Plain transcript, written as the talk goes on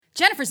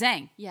Jennifer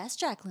Zhang, Yes,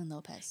 Jacqueline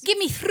Lopez. give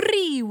me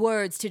 3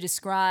 words to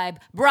describe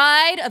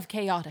Bride of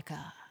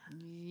Chaotica.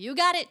 You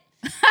got it.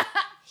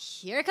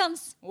 Here it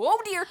comes. Oh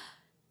dear.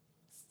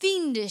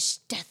 Fiendish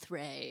death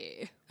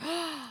ray.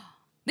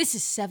 This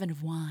is 7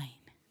 of Wine.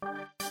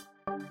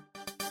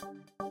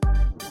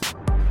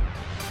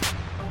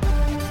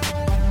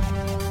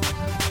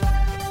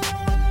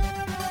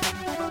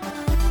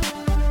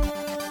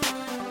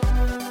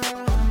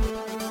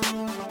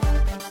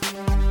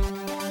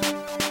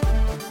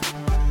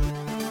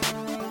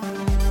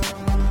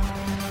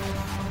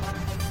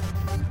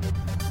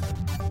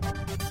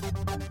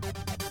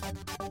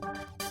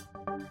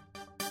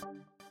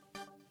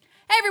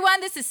 Hey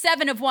everyone, this is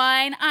 7 of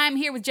Wine. I'm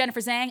here with Jennifer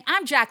Zhang.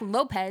 I'm Jacqueline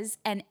Lopez,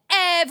 and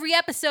every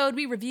episode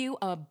we review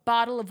a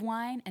bottle of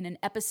wine and an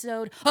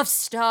episode of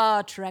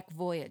Star Trek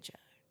Voyager.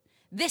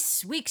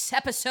 This week's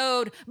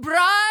episode,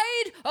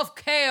 Bride of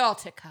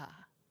Chaotica.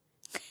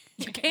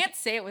 You can't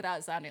say it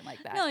without sounding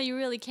like that. No, you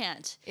really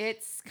can't.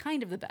 It's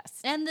kind of the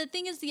best. And the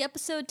thing is, the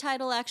episode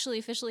title actually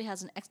officially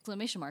has an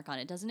exclamation mark on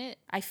it, doesn't it?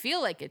 I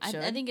feel like it should.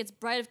 I think it's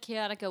Bride of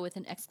Chaotica with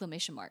an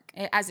exclamation mark.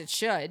 As it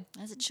should.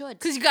 As it should.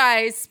 Because you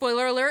guys,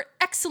 spoiler alert,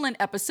 excellent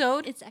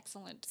episode. It's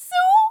excellent. So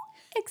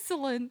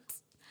excellent.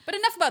 But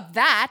enough about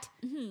that.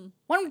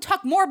 Why don't we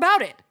talk more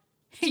about it?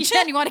 Hey,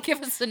 Jen, you want to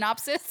give us a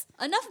synopsis?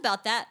 Enough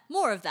about that.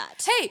 More of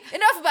that. Hey,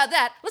 enough about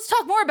that. Let's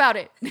talk more about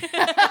it.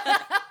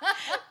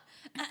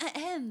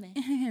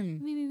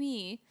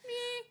 Me.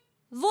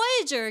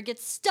 Voyager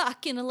gets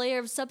stuck in a layer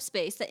of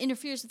subspace that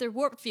interferes with their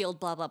warp field,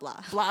 blah, blah, blah.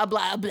 Blah,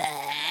 blah,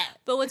 blah.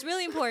 But what's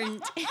really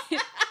important...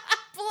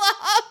 Blah,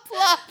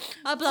 blah.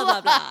 blah,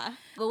 blah, blah.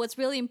 But what's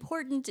really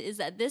important is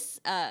that this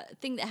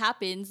thing that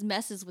happens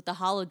messes with the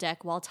holodeck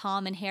while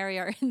Tom and Harry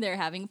are in there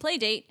having a play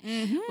date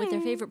with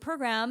their favorite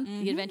program,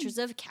 The Adventures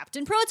of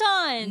Captain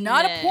Proton.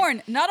 Not a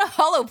porn. Not a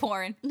hollow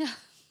porn. No.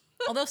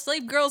 Although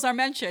slave girls are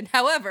mentioned.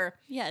 However,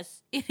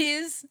 Yes, it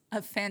is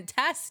a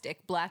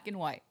fantastic black and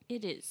white.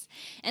 it is.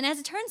 And as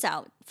it turns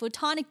out,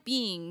 photonic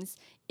beings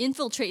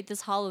infiltrate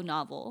this holo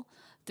novel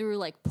through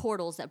like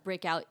portals that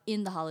break out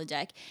in the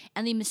holodeck,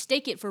 and they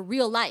mistake it for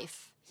real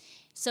life.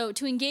 So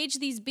to engage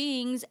these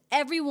beings,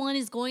 everyone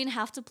is going to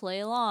have to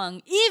play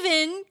along,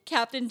 even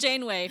Captain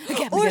Janeway.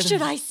 Or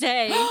should I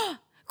say...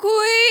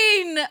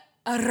 Queen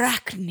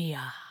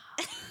Arachnia.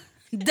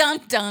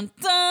 Dun, dun,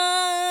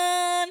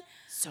 dun.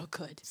 So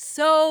good.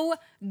 So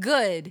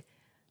good.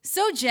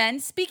 So, Jen,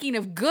 speaking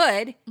of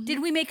good,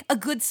 did we make a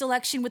good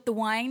selection with the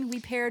wine we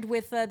paired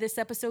with this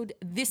episode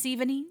this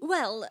evening?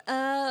 Well,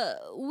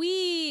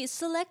 we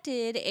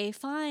selected a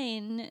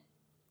fine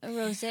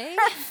rosé.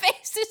 Her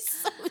face is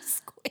so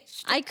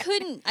squished. I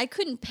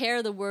couldn't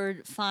pair the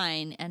word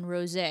fine and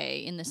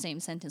rosé in the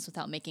same sentence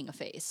without making a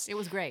face. It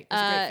was great. It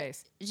was a great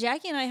face.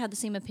 Jackie and I had the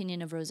same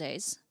opinion of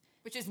rosés.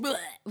 Which is blah,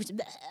 Which,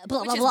 blah, which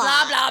blah, is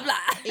blah. blah, blah, blah.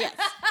 Yes.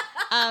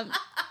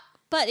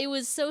 But it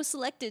was so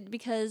selected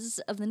because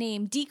of the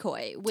name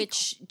Decoy,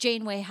 which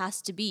Janeway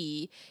has to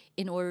be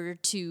in order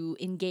to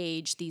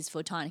engage these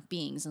photonic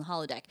beings in the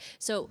holodeck.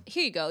 So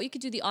here you go. You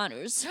could do the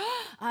honors.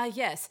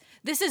 Yes.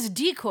 This is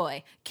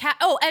Decoy.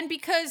 And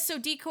because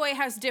Decoy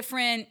has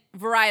different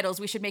varietals,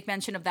 we should make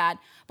mention of that.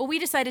 But we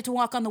decided to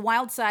walk on the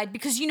wild side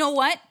because you know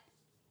what?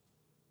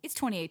 It's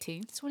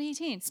 2018. It's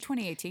 2018. It's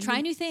 2018.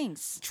 Try new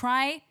things.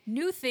 Try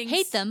new things.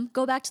 Hate them.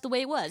 Go back to the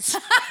way it was.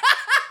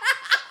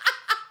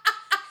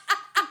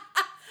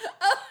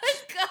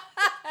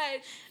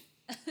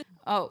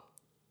 Oh,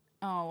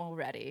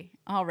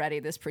 already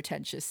this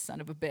pretentious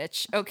son of a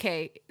bitch.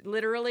 Okay,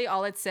 literally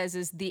all it says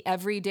is the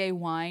everyday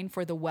wine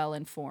for the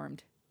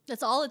well-informed.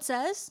 That's all it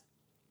says?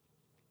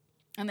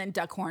 And then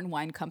Duckhorn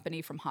Wine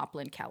Company from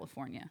Hopland,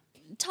 California.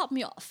 Top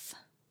me off.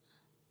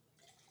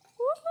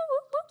 Look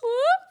at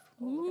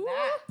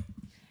that.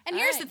 And All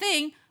here's right. the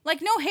thing,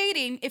 like no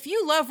hating, if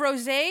you love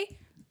rosé,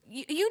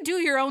 you do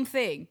your own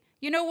thing.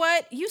 You know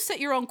what? You set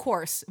your own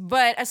course.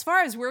 But as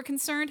far as we're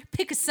concerned,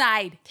 pick a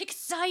side. Pick a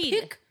side.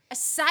 Pick a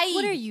side.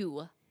 What are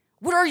you?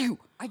 What are you?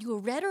 Are you a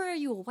red or are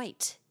you a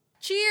white?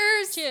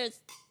 Cheers. Cheers.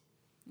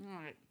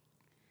 All right.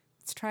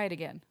 Let's try it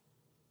again.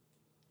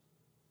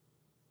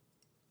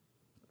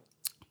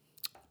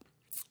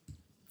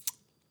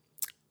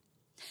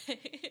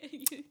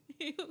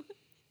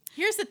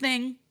 Here's the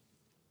thing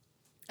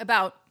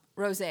about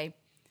rosé.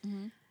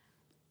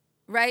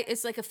 Right?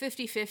 It's like a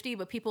 50-50,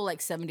 but people like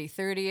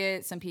 70-30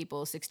 it. Some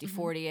people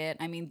 60-40 it.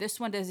 I mean, this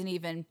one doesn't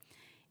even...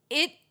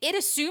 It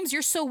assumes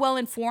you're so well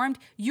informed,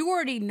 you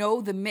already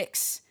know the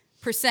mix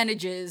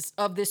percentages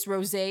of this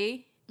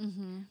rosé.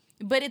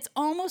 But it's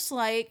almost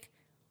like...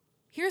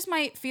 Here's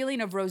my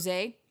feeling of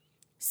rosé.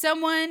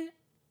 Someone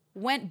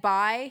went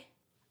by,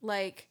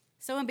 like...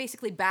 Someone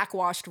basically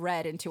backwashed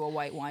red into a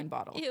white wine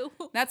bottle. Ew.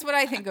 That's what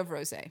I think of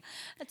rosé.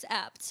 That's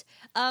apt.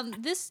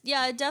 This,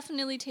 it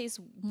definitely tastes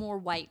more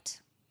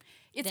white.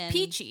 It's Then-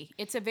 peachy.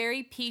 It's a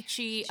very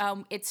peachy.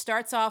 It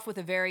starts off with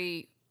a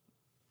very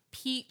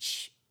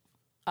peach,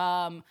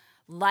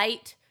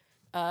 light,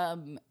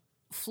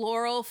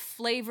 floral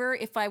flavor.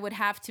 If I would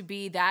have to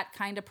be that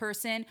kind of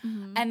person,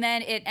 and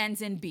then it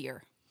ends in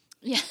beer.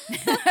 Yeah.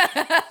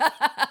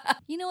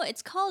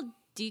 it's called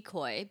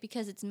decoy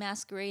because it's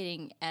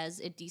masquerading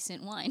as a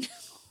decent wine.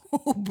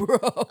 Oh,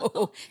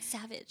 bro.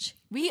 Savage.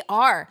 We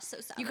are. So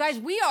savage. You guys,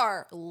 we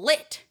are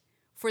lit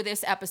for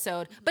this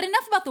episode. But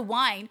enough about the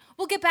wine.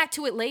 We'll get back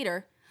to it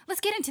later.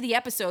 Let's get into the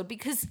episode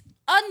because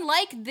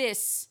unlike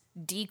this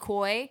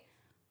decoy,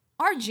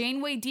 our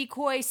Janeway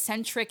decoy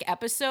centric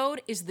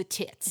episode is the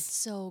tits.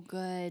 So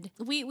good.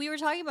 We were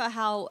talking about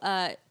how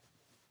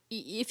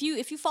if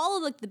you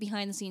follow like the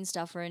behind the scenes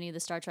stuff for any of the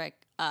Star Trek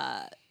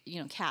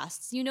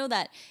casts, you know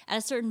that at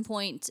a certain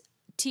point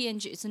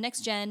TNG, so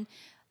Next Gen,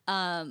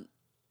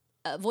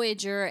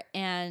 Voyager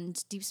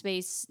and Deep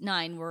Space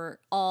Nine were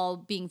all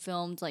being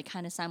filmed like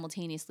kind of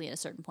simultaneously at a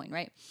certain point,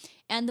 right?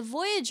 And the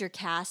Voyager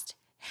cast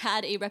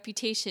had a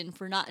reputation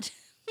for not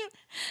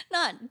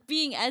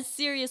being as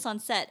serious on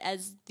set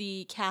as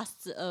the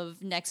casts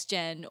of Next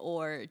Gen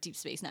or Deep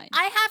Space Nine.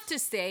 I have to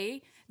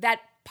say that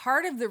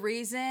part of the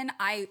reason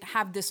I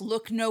have this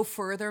look no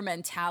further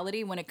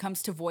mentality when it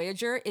comes to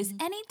Voyager is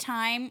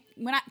anytime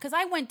because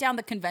I went down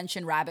the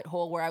convention rabbit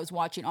hole where I was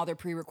watching all their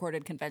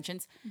pre-recorded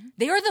conventions.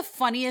 They are the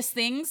funniest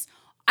things.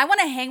 I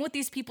want to hang with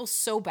these people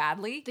so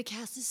badly. The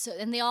cast is so,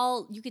 and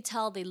you could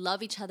tell they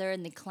love each other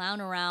and they clown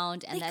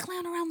around. And they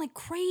clown around like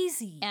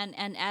crazy. And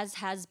as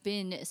has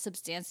been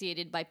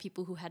substantiated by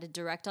people who had to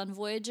direct on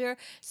Voyager,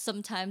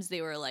 sometimes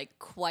they were like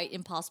quite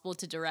impossible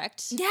to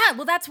direct. Yeah,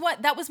 well,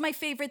 that was my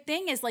favorite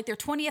thing is like their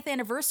 20th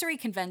anniversary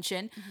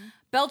convention.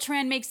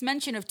 Beltran makes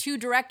mention of 2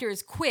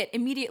 directors quit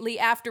immediately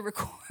after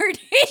recording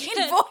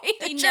Voyager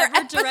They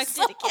never directed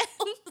episodes.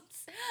 again.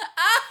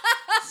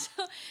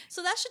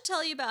 So that should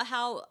tell you about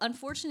how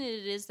unfortunate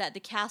it is that the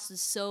cast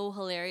is so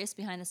hilarious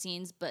behind the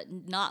scenes, but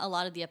not a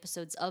lot of the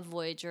episodes of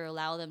Voyager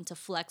allow them to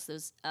flex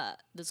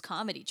those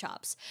comedy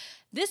chops.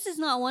 This is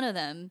not one of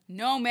them.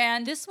 No,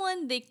 man. This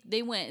one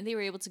they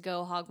were able to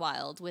go hog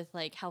wild with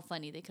like how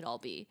funny they could all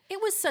be. It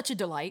was such a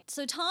delight.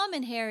 So Tom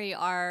and Harry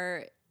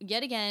are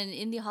yet again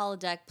in the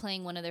holodeck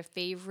playing one of their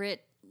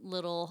favorite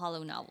little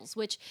holo novels,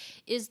 which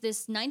is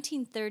this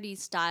 1930s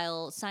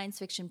style science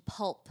fiction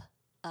pulp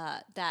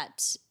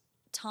that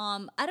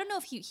Tom, I don't know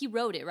if he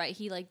wrote it, right?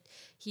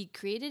 He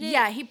created it.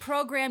 Yeah, he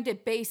programmed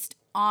it based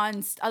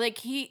on like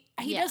he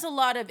does a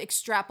lot of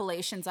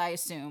extrapolations, I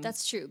assume.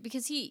 That's true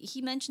because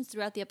he mentions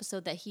throughout the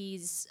episode that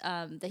he's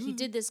he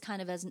did this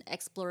kind of as an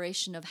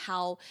exploration of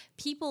how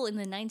people in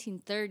the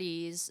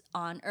 1930s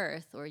on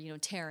Earth or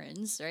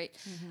Terrans, right?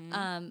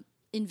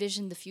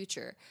 Envision the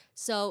future.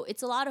 So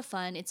it's a lot of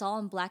fun. It's all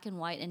in black and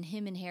white, and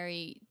him and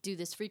Harry do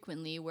this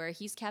frequently where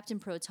he's Captain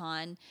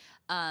Proton,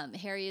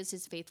 Harry is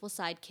his faithful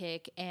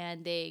sidekick,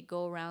 and they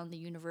go around the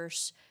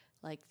universe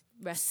like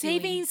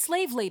saving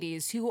slave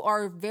ladies who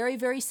are very,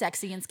 very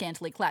sexy and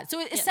scantily clad.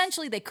 So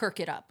essentially they kirk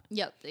it up.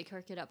 Yep, they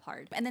kirk it up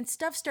hard. And then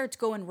stuff starts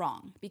going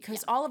wrong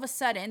because all of a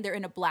sudden they're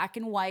in a black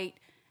and white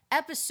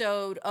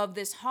episode of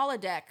this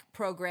holodeck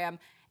program,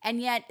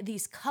 and yet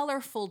these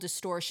colorful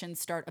distortions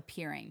start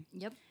appearing.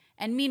 Yep.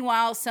 And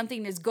meanwhile,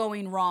 something is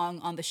going wrong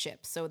on the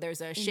ship. So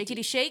there's a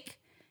shakety shake,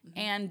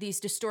 and these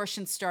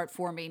distortions start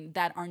forming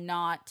that are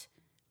not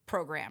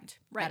programmed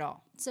at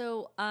all.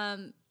 So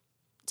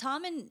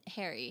Tom and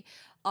Harry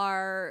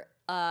are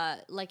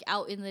like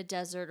out in the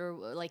desert or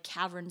like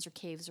caverns or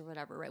caves or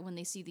whatever, right? When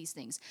they see these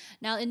things.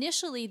 Now,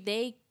 initially,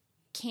 they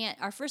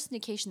can't. Our first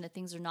indication that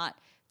things are not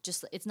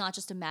it's not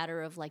just a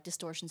matter of like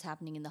distortions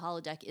happening in the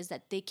holodeck is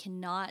that they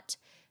cannot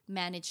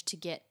manage to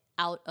get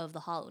out of the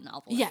holo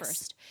novel at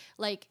first.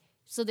 Like,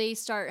 so they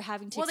start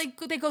having to... Well,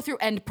 they go through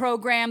end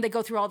program. They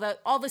go through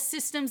all the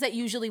systems that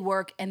usually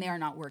work, and they are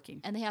not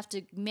working. And they have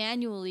to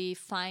manually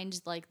find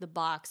like the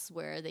box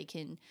where they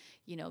can,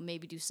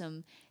 maybe do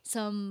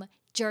some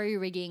jury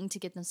rigging to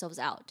get themselves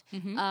out.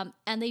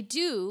 And they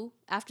do,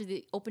 after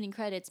the opening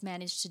credits,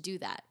 manage to do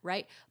that,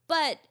 right?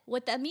 But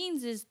what that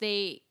means is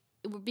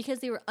because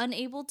they were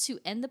unable to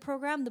end the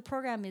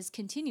program is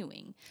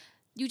continuing.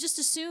 You just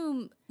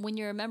assume when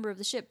you're a member of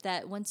the ship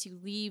that once you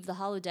leave the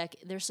holodeck,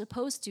 they're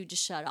supposed to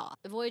just shut off.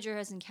 Voyager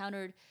has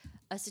encountered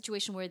a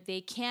situation where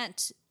they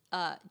can't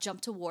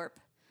jump to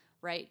warp,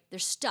 right? They're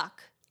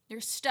stuck.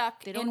 They're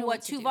stuck They don't in know what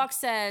what to do. Tuvok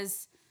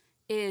says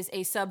is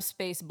a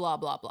subspace blah,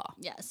 blah, blah.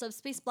 Yeah,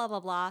 subspace blah, blah,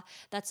 blah.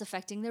 That's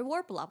affecting their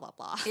warp blah, blah,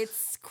 blah.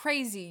 It's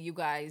crazy, you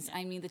guys.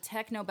 I mean, the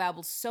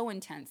techno-babble's so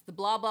intense. The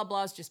blah, blah,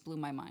 blahs just blew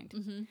my mind.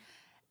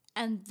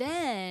 And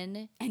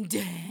then...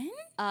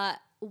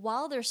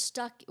 while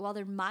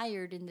they're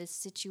mired in this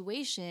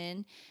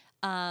situation,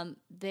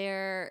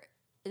 they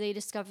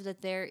discover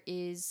that there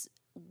is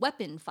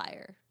weapon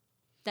fire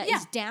that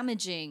is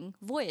damaging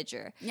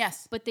Voyager.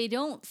 Yes. But they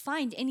don't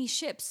find any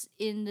ships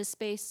in the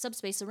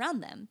subspace around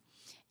them.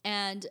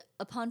 And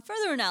upon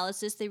further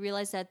analysis, they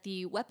realize that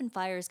the weapon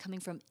fire is coming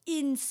from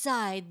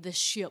inside the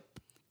ship.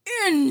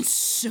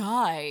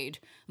 Inside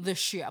the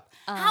ship.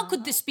 How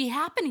could this be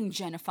happening,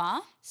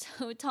 Jennifer?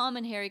 So Tom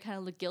and Harry kind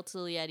of look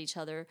guiltily at each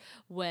other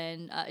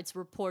when it's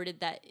reported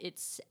that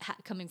it's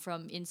coming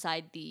from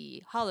inside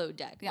the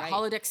holodeck. Yeah, right?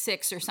 holodeck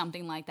 6 or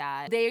something like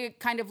that. They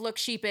kind of look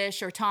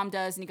sheepish, or Tom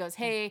does, and he goes,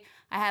 hey,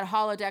 I had a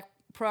holodeck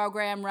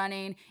program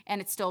running, and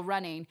it's still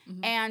running.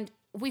 And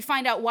we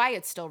find out why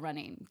it's still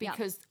running, Yeah.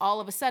 because all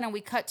of a sudden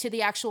we cut to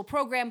the actual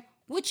program,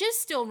 which is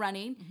still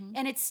running,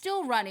 and it's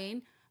still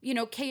running,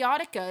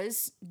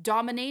 Chaotika's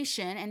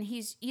domination, and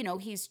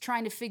he's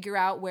trying to figure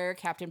out where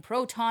Captain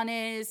Proton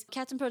is.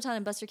 Captain Proton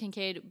and Buster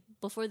Kincaid,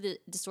 before the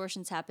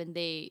distortions happen,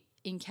 they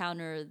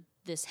encounter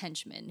this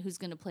henchman who's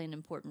going to play an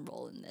important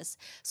role in this.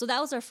 So that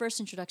was our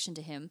first introduction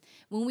to him.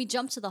 When we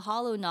jump to the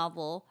Hollow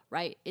novel,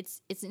 right,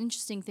 it's an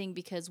interesting thing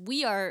because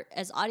we are,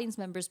 as audience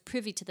members,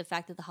 privy to the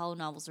fact that the Hollow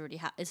novel's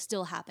already is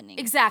still happening.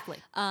 Exactly.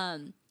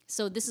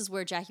 So this is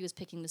where Jackie was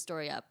picking the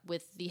story up,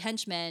 with the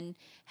henchmen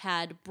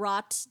had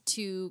brought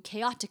to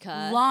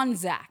Chaotica,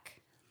 Lonzak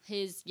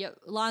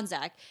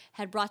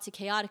had brought to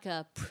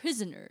Chaotica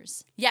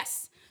prisoners.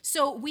 Yes.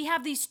 So we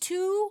have these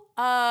two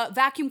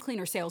vacuum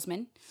cleaner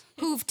salesmen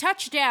who've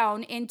touched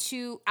down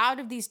out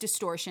of these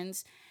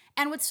distortions.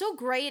 And what's so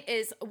great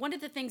is, one of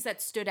the things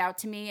that stood out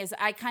to me is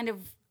I kind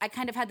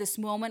of had this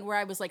moment where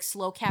I was like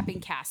slow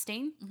clapping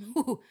casting.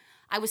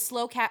 I was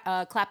slow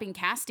clapping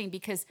casting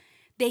because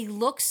they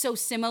look so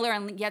similar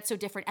and yet so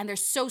different, and they're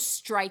so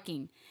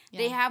striking. Yeah.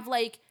 They have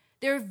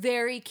they're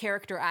very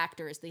character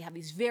actors. They have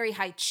these very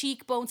high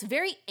cheekbones,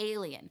 very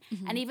alien.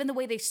 And even the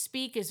way they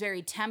speak is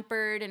very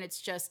tempered, and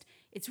it's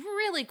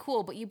really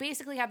cool. But you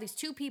basically have these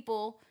two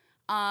people,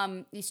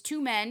 these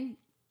two men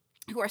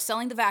who are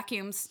selling the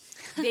vacuums.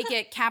 They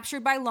get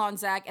captured by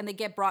Lonzak, and they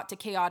get brought to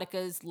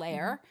Chaotika's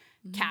lair,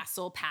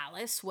 castle,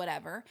 palace,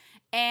 whatever.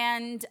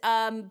 And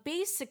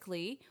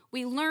basically,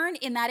 we learn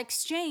in that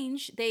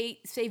exchange, they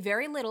say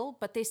very little,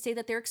 but they say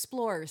that they're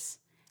explorers.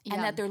 Yeah.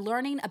 And that they're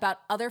learning about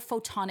other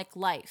photonic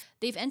life.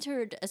 They've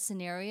entered a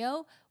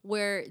scenario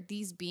where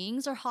these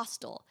beings are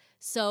hostile.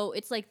 So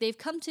it's like they've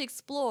come to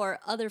explore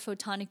other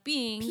photonic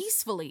beings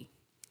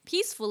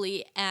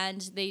peacefully,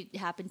 and they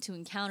happen to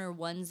encounter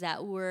ones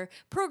that were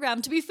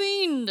programmed to be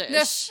fiendish.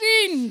 They're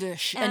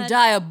fiendish and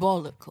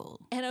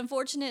diabolical. And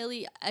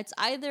unfortunately, it's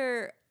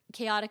either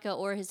Chaotica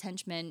or his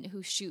henchmen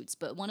who shoots,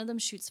 but one of them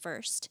shoots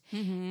first.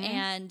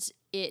 And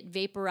it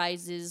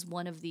vaporizes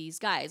one of these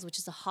guys, which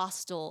is a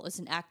hostile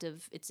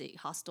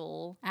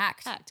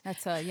act.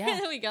 That's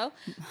there we go.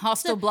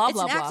 Hostile blah, blah,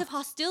 blah. It's an act of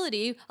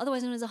hostility,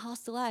 otherwise known as a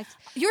hostile act.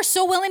 You're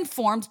so well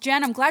informed,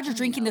 Jen. I'm glad you're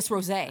drinking this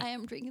rosé. I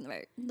am drinking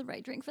the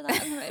right drink for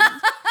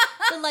that.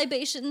 The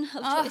libation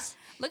of choice.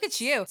 Look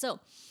at you. So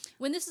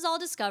when this is all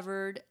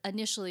discovered,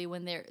 initially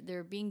when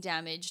they're being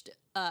damaged,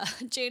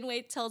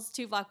 Janeway tells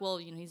Tuvok, well,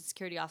 he's a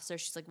security officer.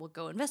 She's like, well,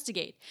 go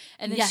investigate.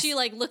 And then she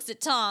looks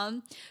at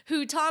Tom,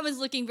 who Tom is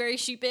looking very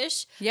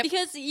sheepish. Yep.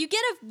 Because you get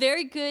a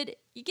very good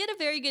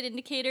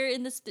indicator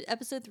in this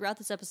episode, throughout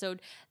this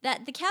episode,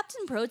 that the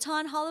Captain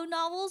Proton Hollow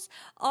novels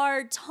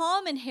are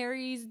Tom and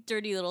Harry's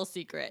dirty little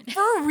secret.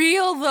 For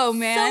real though,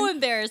 man. So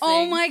embarrassing.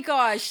 Oh my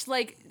gosh.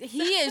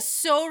 He is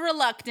so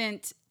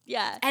reluctant.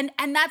 Yeah. And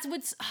that's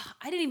what's,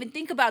 I didn't even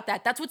think about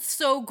that. That's what's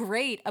so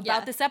great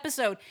about this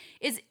episode,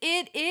 is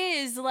it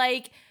is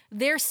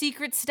their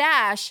secret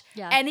stash,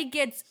 and it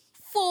gets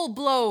full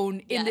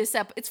blown in this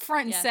episode. It's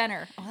front and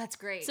center. Oh, that's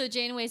great. So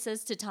Janeway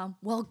says to Tom,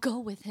 well, go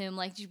with him.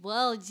 Go.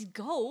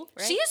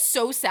 Right? She is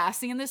so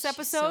sassy in this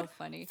episode. So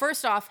funny.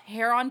 First off,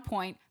 hair on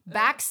point,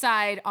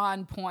 backside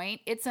on point.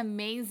 It's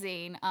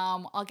amazing.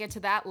 I'll get to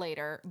that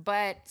later.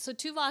 But so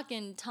Tuvok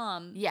and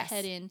Tom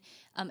head in,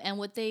 and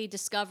what they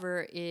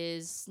discover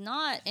is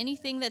not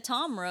anything that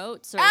Tom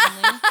wrote,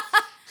 certainly.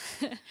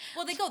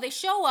 Well, they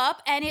show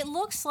up, and it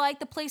looks like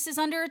the place is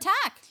under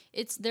attack.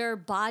 It's their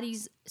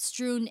bodies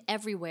strewn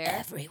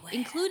everywhere,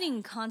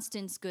 including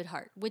Constance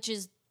Goodhart, which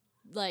is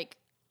a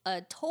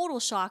total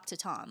shock to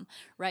Tom,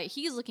 right?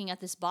 He's looking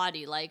at this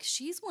body like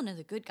she's one of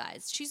the good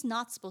guys. She's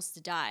not supposed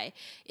to die.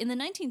 In the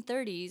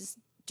 1930s,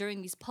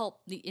 during these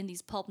pulp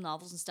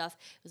novels and stuff,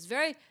 it was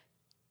very,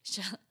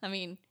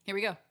 here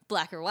we go.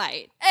 Black or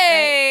white.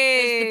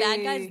 Hey! Right? The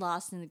bad guys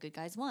lost and the good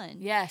guys won.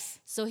 Yes.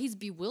 So he's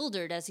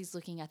bewildered as he's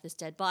looking at this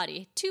dead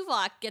body.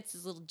 Tuvok gets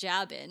his little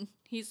jab in.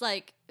 He's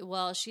like,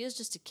 well, she is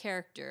just a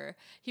character.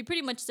 He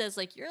pretty much says,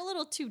 you're a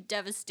little too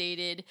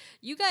devastated.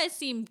 You guys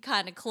seem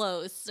kind of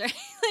close, right?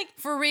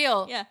 For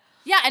real. Yeah.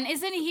 Yeah, and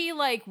isn't he,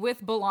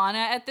 with B'Elanna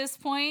at this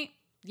point?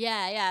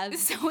 Yeah.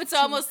 So it's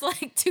almost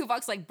like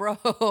Tuvok's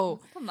bro.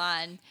 Come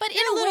on. But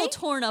they're a little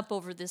torn up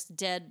over this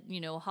dead,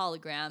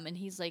 hologram. And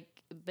he's like,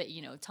 but,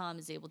 Tom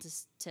is able to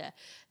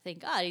thank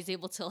God, he's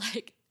able to,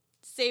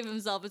 save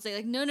himself and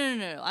say,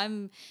 no.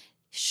 I'm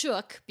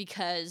shook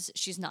because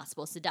she's not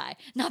supposed to die.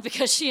 Not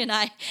because she and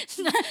I... What's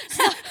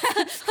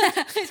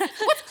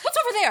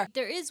over there?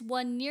 There is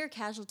one near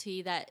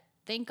casualty that...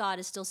 thank God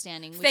is still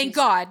standing. Thank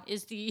God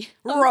is the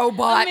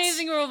robot,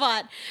 amazing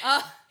robot.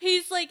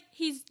 He's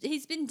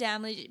been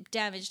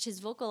damaged. His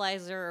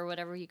vocalizer or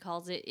whatever he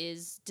calls it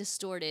is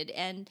distorted.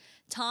 And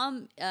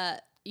Tom,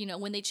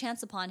 when they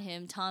chance upon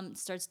him, Tom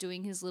starts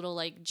doing his little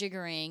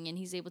jiggering, and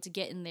he's able to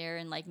get in there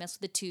and mess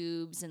with the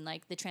tubes and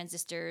the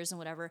transistors and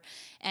whatever,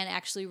 and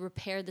actually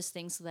repair this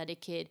thing so that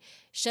it could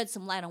shed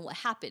some light on what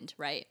happened.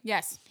 Right?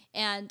 Yes.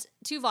 And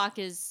Tuvok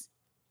is.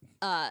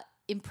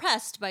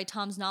 Impressed by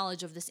Tom's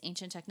knowledge of this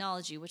ancient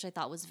technology, which I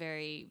thought was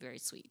very, very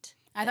sweet.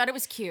 I thought it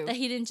was cute. That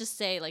he didn't just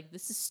say like,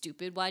 "This is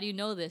stupid. Why do you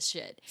know this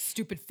shit?"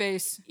 Stupid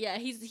face. Yeah,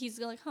 he's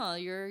like, "Huh,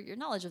 your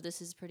knowledge of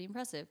this is pretty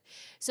impressive."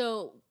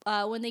 So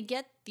when they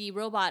get the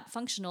robot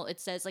functional, it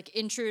says like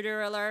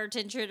intruder alert,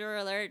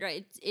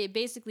 right? It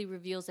basically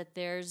reveals that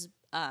there is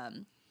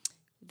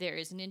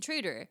an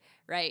intruder,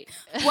 right?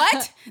 What?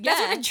 That's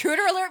Yeah. what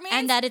intruder alert means?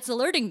 And that it's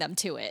alerting them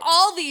to it.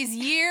 All these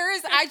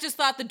years, I just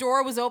thought the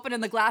door was open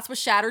and the glass was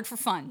shattered for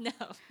fun. No.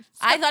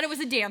 I thought it was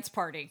a dance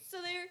party.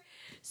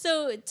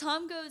 So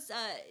Tom goes.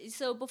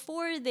 So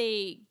before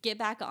they get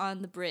back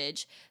on the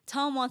bridge,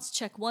 Tom wants to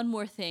check one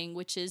more thing,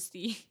 which is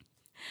the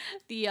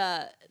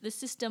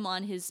system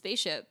on his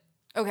spaceship,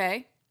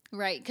 Okay.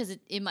 right? Because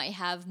it might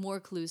have more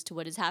clues to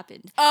what has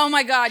happened. Oh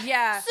my God,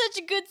 yeah.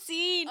 Such a good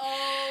scene.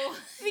 Oh.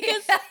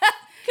 Because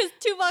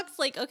Tuvok's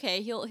like,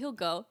 okay, he'll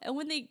go, and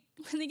when they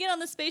get on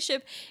the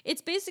spaceship,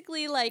 it's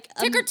basically like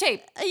Ticker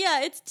tape.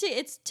 Yeah,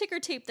 it's ticker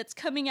tape that's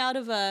coming out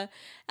of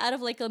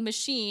like a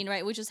machine,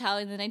 right? Which is how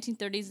in the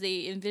 1930s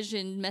they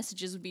envisioned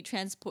messages would be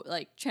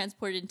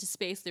transported into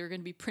space. They were going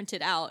to be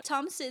printed out.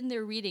 Tom's sitting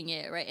there reading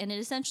it, right, and it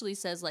essentially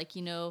says like,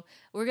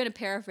 we're going to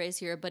paraphrase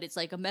here, but it's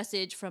like a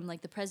message from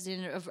like the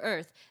president of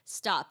Earth.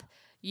 Stop.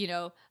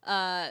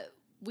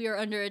 We are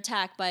under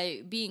attack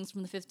by beings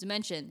from the fifth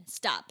dimension.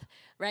 Stop.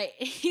 Right?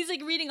 He's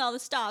like reading all the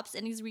stops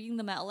and he's reading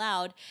them out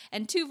loud.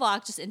 And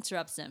Tuvok just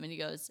interrupts him and he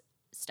goes,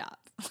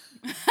 stop.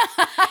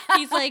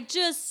 He's like,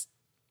 just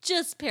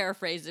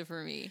paraphrase it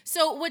for me.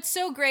 So what's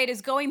so great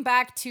is going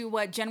back to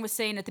what Jen was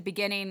saying at the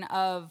beginning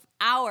of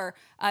our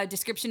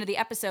description of the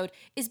episode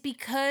is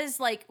because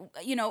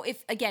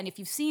if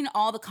you've seen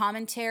all the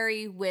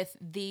commentary with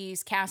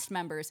these cast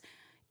members,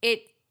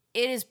 it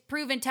is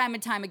proven time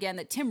and time again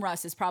that Tim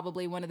Russ is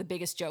probably one of the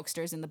biggest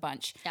jokesters in the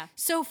bunch. Yeah.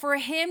 So for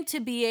him to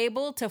be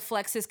able to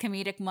flex his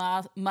comedic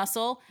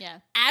muscle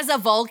as a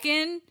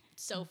Vulcan,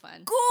 so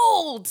fun.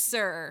 Gold,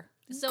 sir.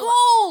 So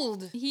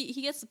gold.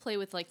 He gets to play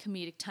with like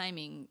comedic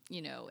timing,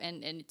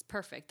 and it's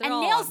perfect. They're and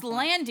all nails on the point.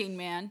 landing,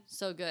 man.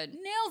 So good.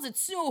 Nails it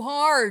so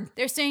hard.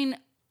 They're saying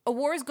a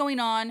war is going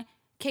on.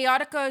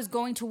 Chaotica is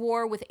going to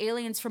war with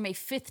aliens from a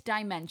fifth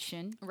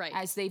dimension, right,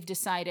 as they've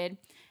decided.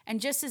 And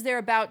just as they're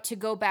about to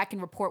go back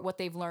and report what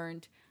they've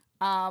learned,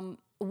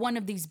 one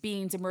of these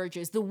beings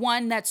emerges. The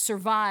one that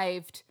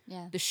survived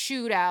the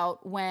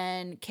shootout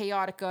when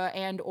Chaotica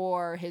and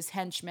or his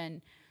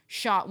henchmen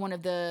shot one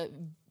of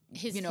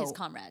his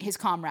comrade,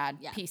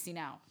 piecing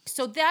out.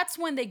 So that's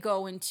when they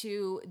go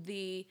into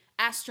the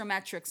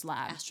Astrometrics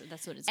lab.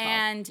 That's what it's called.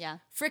 And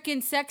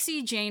frickin'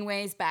 sexy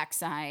Janeway's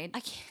backside. I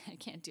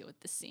can't deal with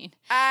this scene.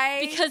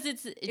 Because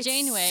it's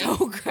Janeway. So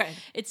good.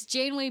 It's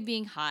Janeway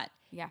being hot.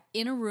 Yeah.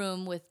 In a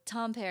room with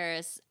Tom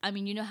Paris. I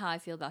mean, you know how I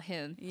feel about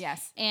him.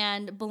 Yes.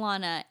 And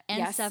B'Elanna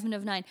and 7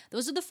 of 9.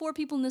 Those are the 4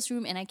 people in this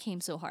room, and I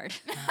came so hard.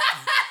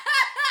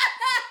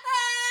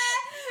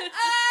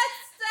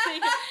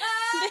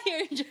 They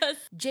are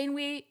just...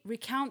 Janeway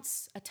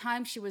recounts a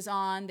time she was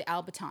on the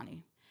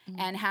Al-Batani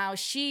and how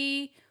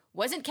she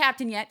wasn't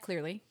captain yet,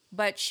 clearly,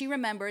 but she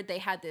remembered they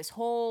had this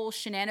whole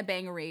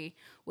shenanibangery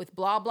with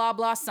blah, blah,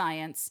 blah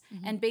science,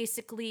 and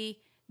basically...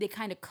 they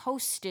kind of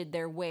coasted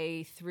their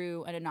way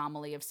through an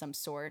anomaly of some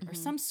sort or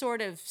some sort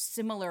of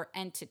similar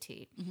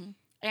entity.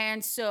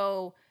 And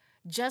so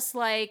just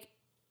like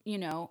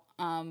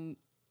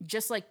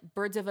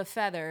birds of a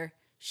feather,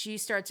 she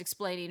starts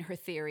explaining her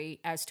theory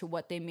as to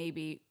what they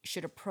maybe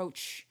should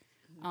approach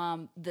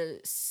the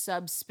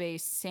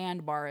subspace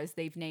sandbar, as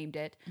they've named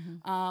it.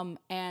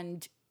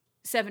 And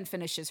 7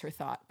 finishes her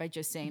thought by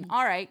just saying,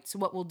 all right, so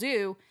what we'll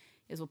do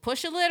is we'll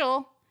push a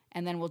little,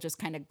 and then we'll just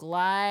kind of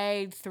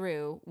glide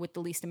through with the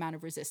least amount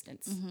of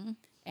resistance.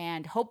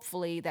 And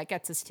hopefully that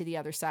gets us to the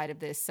other side of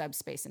this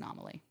subspace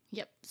anomaly.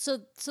 Yep.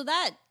 So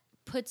that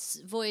puts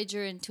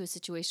Voyager into a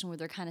situation where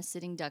they're kind of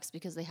sitting ducks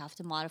because they have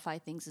to modify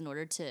things in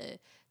order to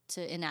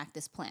enact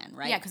this plan,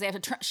 right? Yeah, because they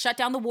have to shut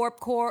down the warp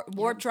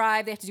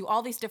drive. They have to do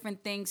all these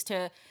different things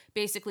to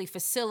basically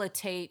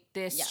facilitate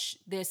this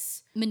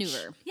this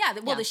maneuver.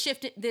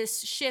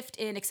 This shift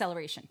in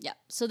acceleration. Yeah.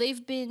 So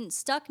they've been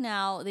stuck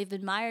now. They've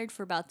been mired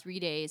for about 3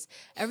 days.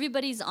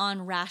 Everybody's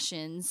on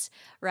rations,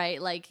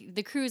 right? Like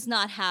the crew's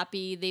not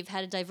happy. They've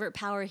had to divert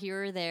power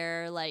here or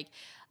there. Like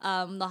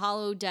the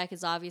holo deck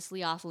is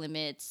obviously off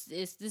limits.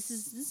 This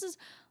is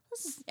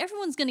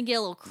everyone's gonna get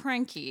a little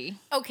cranky.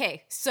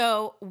 Okay,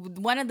 so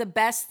one of the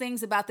best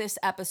things about this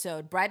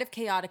episode, Bride of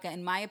Chaotica,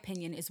 in my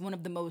opinion, is one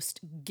of the most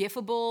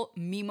gifable,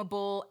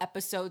 memeable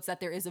episodes that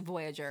there is of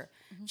Voyager.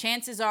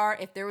 Chances are,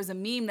 if there was a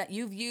meme that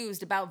you've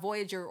used about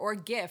Voyager or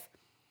GIF,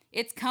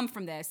 it's come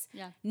from this.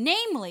 Yeah.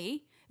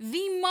 Namely,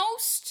 the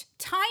most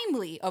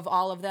timely of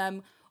all of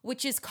them,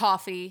 which is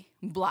Coffee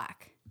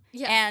Black.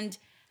 Yeah. And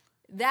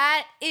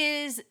that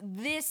is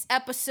this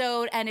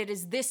episode, and it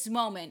is this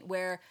moment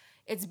where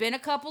it's been a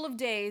couple of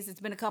days.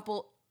 It's been a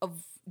couple of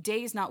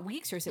days, not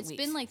weeks, or is it weeks?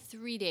 It's been like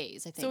 3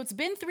 days, I think. So it's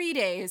been 3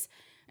 days,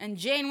 and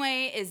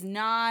Janeway is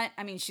not,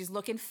 she's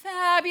looking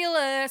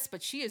fabulous,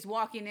 but she is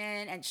walking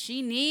in, and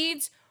she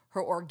needs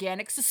her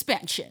organic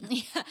suspension.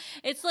 Yeah,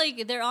 it's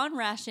like they're on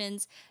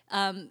rations.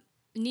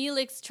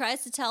 Neelix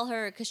tries to tell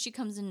her, because she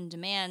comes in and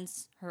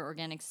demands her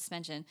organic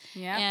suspension.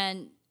 Yeah.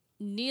 And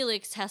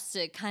Neelix has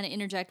to kind of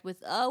interject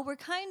with, "Oh, we're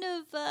kind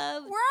of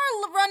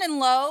We're running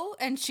low."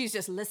 And she's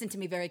just, listen to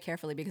me very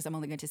carefully because I'm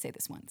only going to say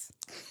this once.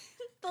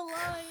 the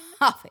line."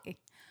 Coffee.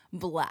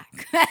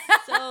 Black.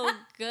 So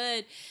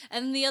good.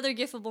 And the other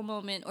gifable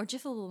moment, or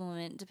jiffable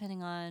moment,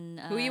 depending on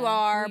Who you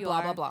are,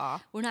 blah,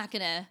 blah. We're not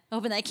going to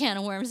open that can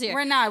of worms here.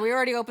 We're not. We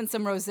already opened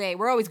some rosé.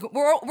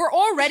 We're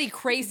already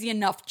crazy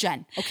enough,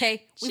 Jen.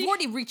 Okay, we've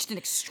already reached an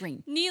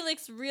extreme.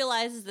 Neelix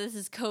realizes this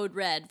is code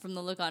red from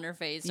the look on her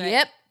face, right?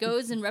 Yep.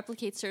 Goes and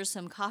replicates her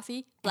some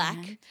coffee,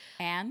 black.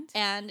 And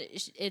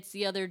It's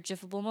the other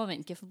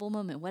gifable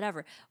moment,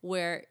 whatever,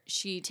 where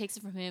she takes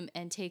it from him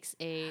and takes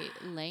a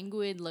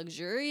languid,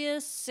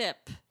 luxurious sip.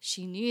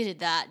 She needed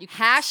that.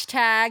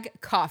 hashtag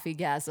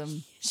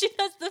coffeegasm. She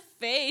does the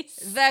face.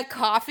 The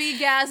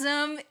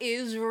coffeegasm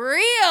is real,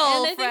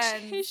 And I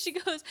friends. think she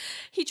goes,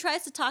 he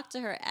tries to talk to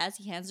her as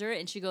he hands her it,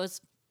 and she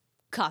goes,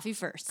 "Coffee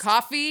first."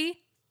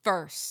 Coffee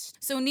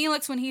first. So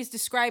Neelix, when he's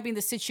describing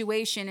the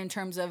situation in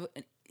terms of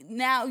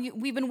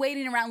we've been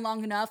waiting around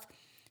long enough,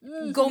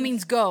 go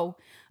means go.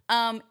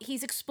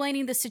 He's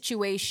explaining the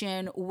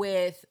situation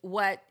with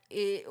what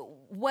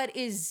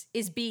is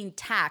being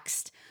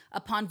taxed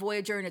upon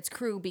Voyager and its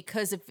crew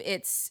because of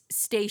its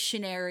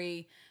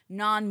stationary,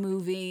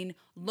 non-moving,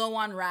 low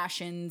on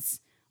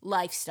rations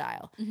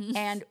lifestyle.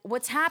 And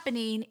what's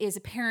happening is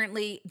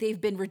apparently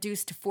they've been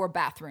reduced to 4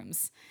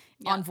 bathrooms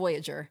on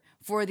Voyager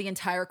for the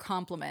entire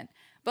complement.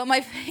 But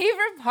my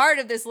favorite part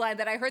of this line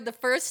that I heard the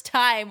first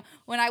time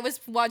when I was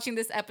watching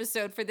this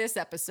episode for this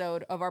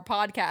episode of our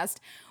podcast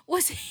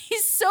was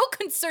he's so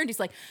concerned. He's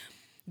like,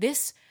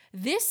 this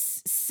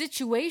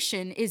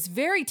situation is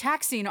very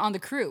taxing on the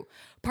crew,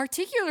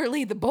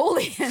 particularly the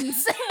Bolians. And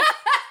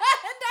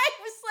I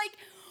was like,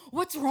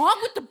 what's wrong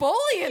with the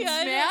Bolians,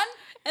 man?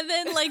 And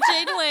then, like,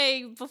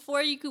 Janeway,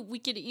 before we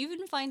could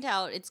even find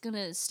out, it's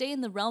gonna stay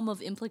in the realm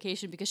of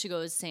implication because she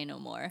goes, "Say no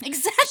more."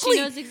 Exactly. She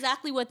knows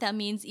exactly what that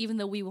means, even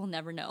though we will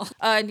never know.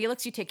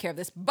 Neelix, you take care of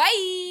this.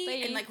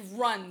 Bye. And like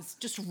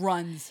just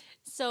runs.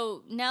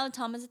 So now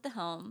Tom is at the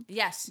helm.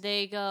 Yes.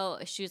 They go,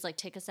 she was like,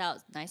 "Take us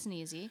out nice and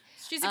easy."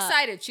 She's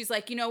excited. She's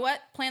like, you know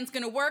what? Plan's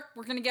gonna work.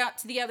 We're gonna get out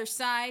to the other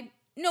side.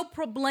 No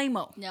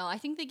problemo. No, I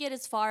think they get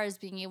as far as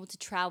being able to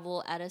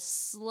travel at a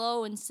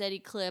slow and steady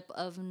clip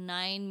of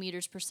 9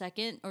 meters per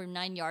second or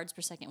 9 yards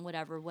per second,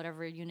 whatever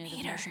unit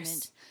of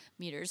measurement.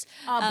 Meters.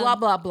 Blah,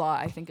 blah, blah,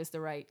 I think is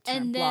the right term.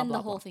 And blah, then blah,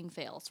 the whole blah. thing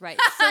fails, right?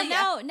 So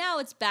now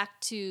it's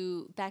back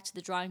to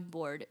the drawing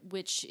board,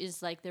 which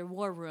is like their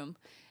war room.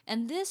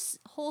 And this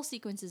whole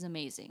sequence is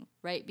amazing,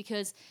 right?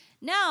 Because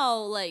now,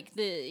 like,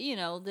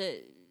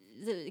 the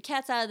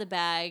cat's out of the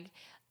bag.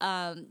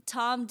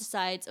 Tom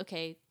decides,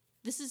 okay,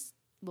 this is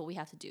what we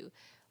have to do.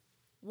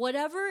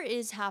 Whatever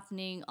is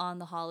happening on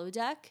the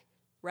holodeck,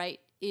 right,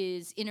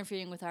 is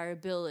interfering with our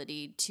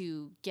ability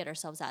to get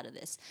ourselves out of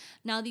this.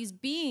 Now, these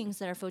beings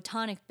that are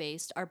photonic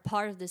based are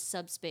part of this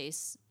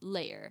subspace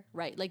layer,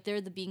 right? Like, they're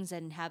the beings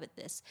that inhabit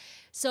this.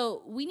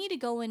 So we need to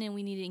go in and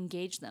we need to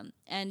engage them.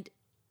 And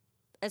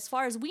as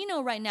far as we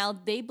know right now,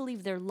 they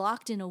believe they're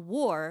locked in a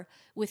war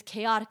with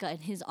Chaotica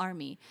and his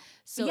army.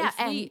 So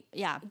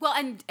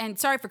Well, and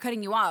sorry for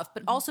cutting you off,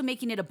 but also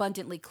making it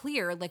abundantly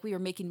clear, like we were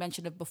making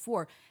mention of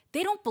before,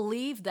 they don't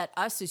believe that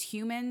us as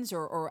humans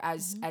or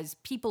as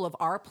people of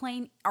our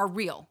plane are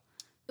real.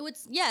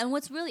 And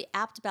what's really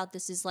apt about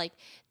this is, like,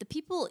 the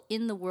people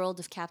in the world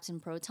of Captain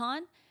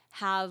Proton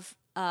have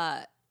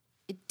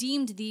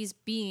deemed these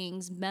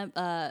beings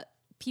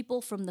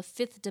people from the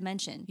 5th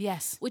dimension.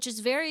 Yes. Which is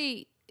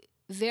very,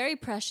 very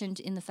prescient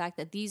in the fact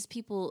that these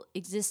people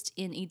exist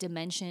in a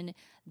dimension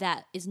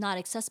that is not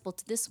accessible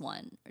to this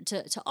one,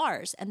 to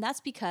ours. And that's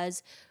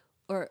because,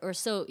 or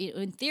so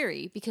in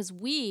theory, because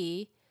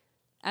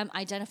I'm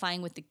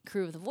identifying with the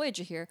crew of the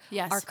Voyager here,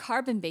 yes, are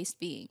carbon-based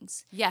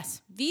beings.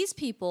 Yes. These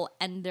people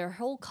and their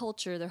whole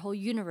culture, their whole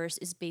universe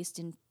is based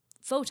in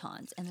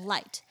photons and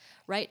light,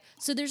 right?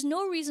 So there's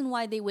no reason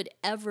why they would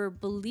ever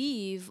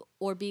believe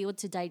or be able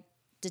to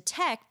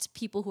detect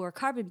people who are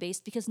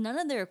carbon-based, because none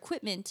of their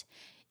equipment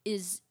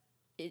is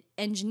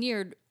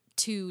engineered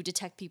to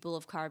detect people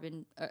of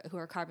carbon who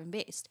are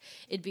carbon-based.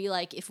 It'd be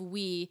like if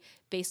we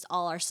based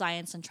all our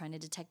science on trying to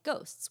detect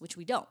ghosts, which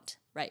we don't,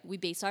 right? We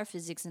base our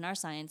physics and our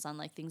science on,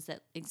 like, things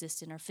that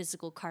exist in our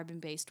physical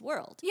carbon-based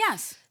world.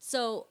 Yes.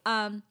 So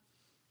all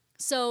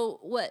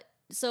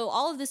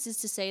of this is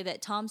to say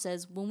that Tom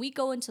says when we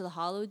go into the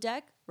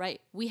holodeck,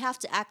 right, we have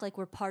to act like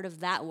we're part of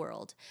that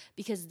world,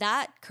 because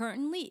that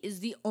currently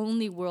is the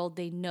only world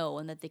they know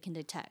and that they can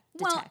detect.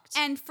 Well,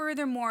 and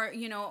furthermore,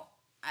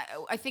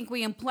 I think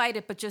we implied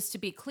it, but just to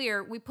be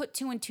clear, we put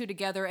 2 and 2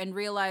 together and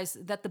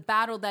realized that the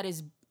battle that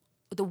is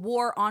the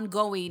war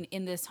ongoing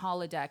in this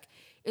holodeck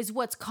is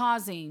what's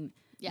causing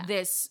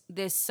this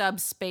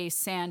subspace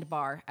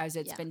sandbar, as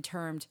it's been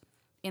termed,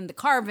 in the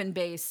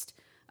carbon-based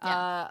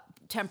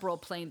temporal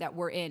plane that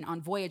we're in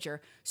on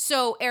Voyager.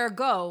 So,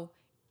 ergo,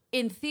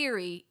 in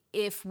theory,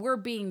 if we're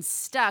being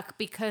stuck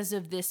because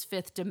of this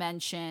 5th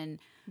dimension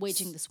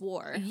waging this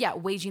war. Yeah,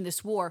 waging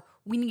this war.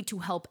 We need to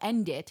help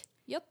end it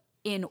Yep.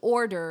 in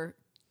order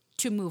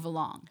to move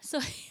along. So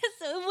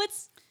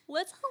what's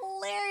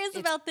hilarious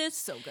about this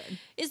So good.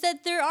 is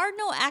that there are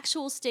no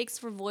actual stakes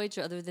for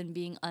Voyager other than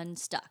being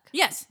unstuck.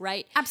 Yes.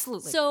 Right?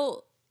 Absolutely.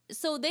 So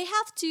they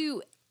have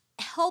to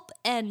help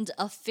end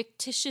a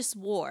fictitious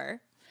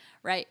war,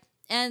 right?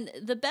 And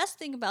the best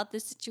thing about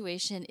this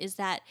situation is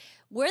that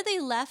where they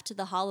left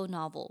the holo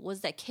novel was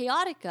that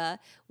Chaotica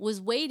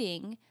was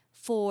waiting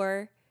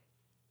for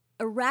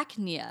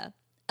Arachnia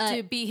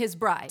to be his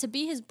bride. to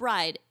be his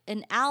bride,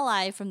 an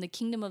ally from the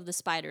kingdom of the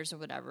spiders or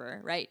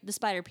whatever, right? The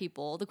spider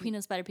people, the queen of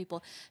the spider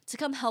people, to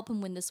come help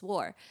him win this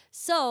war.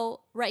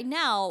 So right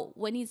now,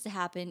 what needs to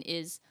happen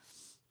is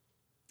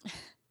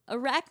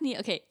Arachnia.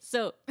 Okay,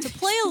 so to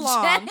play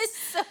along, Jen is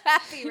so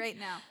happy right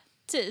now.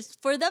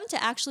 for them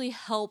to actually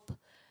help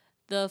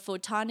the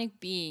photonic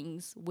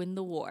beings win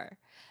the war,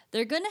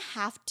 they're going to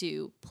have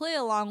to play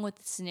along with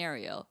the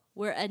scenario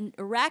where an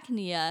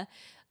Arachnia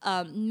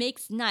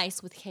makes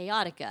nice with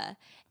Chaotica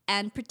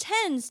and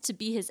pretends to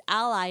be his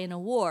ally in a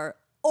war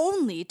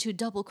only to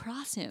double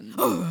cross him,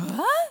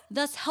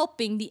 thus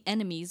helping the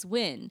enemies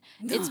win.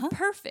 It's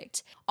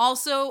perfect.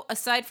 Also,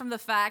 aside from the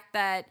fact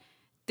that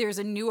there's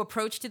a new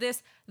approach to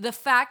this, the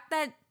fact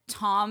that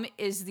Tom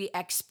is the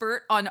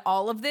expert on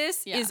all of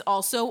this is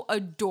also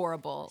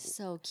adorable.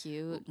 So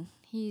cute.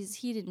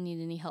 He didn't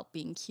need any help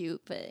being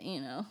cute, but you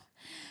know.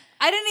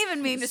 I didn't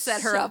even mean to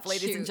set her So up,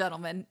 ladies cute. and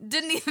gentlemen.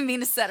 Didn't even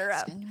mean to set her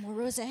up. More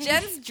rosé.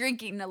 Jen's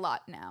drinking a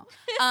lot now.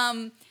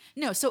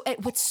 No, so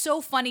what's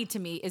so funny to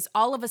me is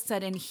all of a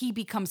sudden he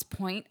becomes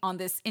point on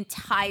this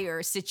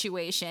entire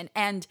situation.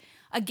 And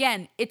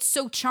again, it's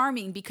so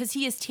charming because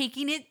he is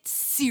taking it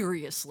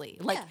seriously.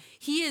 Like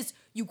he is,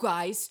 you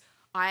guys,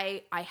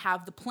 I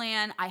have the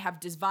plan. I have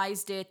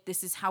devised it.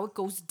 This is how it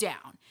goes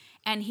down.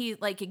 And he,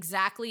 like,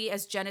 exactly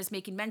as Jen is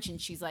making mention,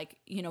 she's like,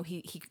 you know,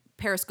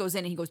 Paris goes in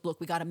and he goes, look,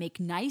 we got to make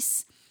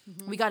nice.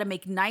 We got to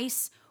make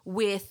nice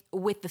with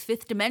the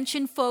fifth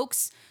dimension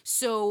folks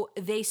so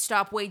they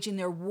stop waging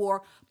their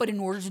war. But in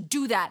order to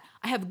do that,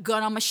 I have a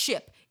gun on my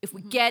ship.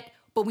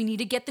 But we need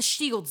to get the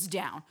shields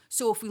down.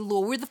 So if we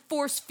lower the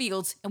force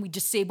fields and we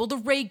disable the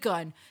ray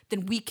gun,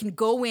 then we can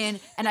go in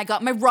and I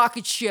got my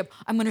rocket ship.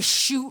 I'm going to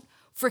shoot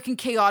freaking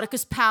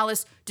Chaotica's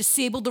palace,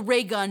 disable the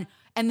ray gun,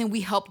 and then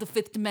we help the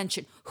fifth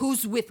dimension.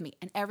 Who's with me?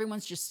 And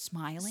everyone's just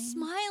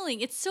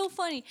smiling. It's so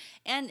funny.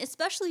 And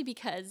especially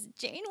because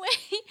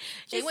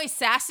Janeway,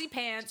 sassy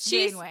pants,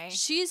 Janeway.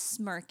 She's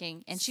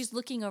smirking and she's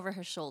looking over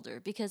her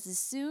shoulder because as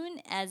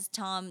soon as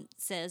Tom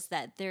says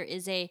that there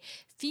is a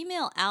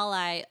female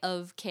ally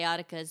of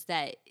Chaotica's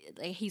that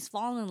he's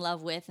fallen in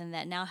love with and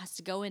that now has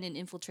to go in and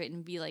infiltrate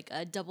and be like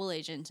a double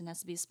agent and has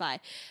to be a spy,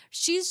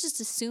 she's just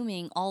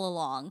assuming all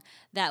along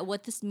that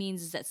what this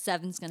means is that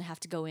Seven's going to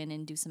have to go in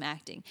and do some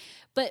acting.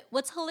 But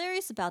what's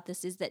hilarious about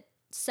this is that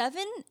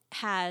Seven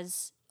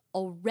has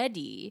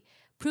already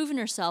proven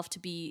herself to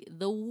be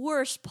the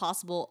worst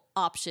possible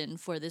option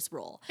for this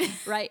role,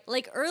 right?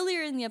 Like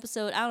earlier in the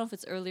episode, I don't know if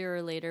it's earlier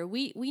or later,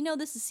 we know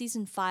this is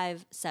season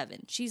 5,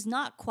 7. She's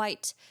not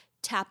quite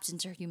tapped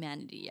into her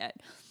humanity yet,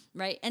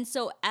 right? And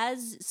so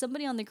as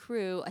somebody on the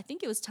crew, I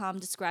think it was Tom,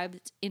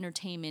 described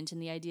entertainment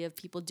and the idea of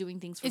people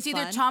doing things for fun. It's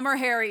either Tom or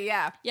Harry,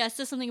 yeah. Yeah, it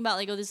says something about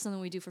like, oh, this is something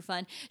we do for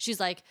fun.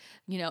 She's like,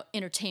 you know,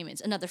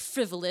 entertainment, another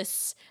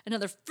frivolous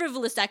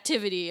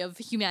activity of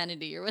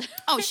humanity or whatever.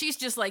 Oh, she's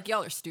just like,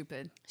 y'all are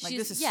stupid. Like,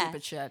 this is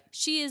stupid shit.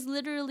 She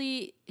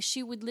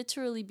would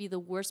literally be the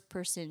worst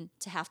person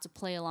to have to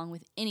play along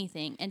with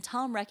anything. And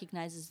Tom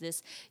recognizes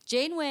this.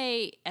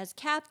 Janeway, as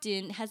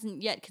captain,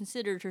 hasn't yet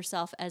considered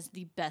herself as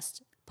the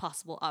best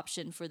possible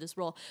option for this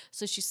role.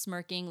 So she's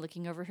smirking,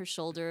 looking over her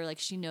shoulder like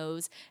she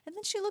knows. And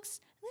then she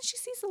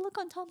sees the look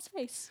on Tom's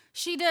face.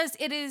 She does.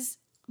 It is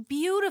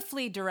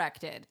beautifully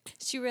directed.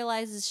 She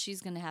realizes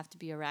she's going to have to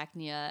be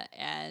Arachnia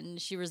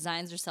and she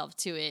resigns herself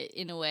to it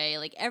in a way.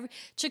 Like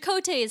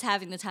Chakotay is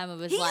having the time of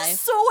his life. He's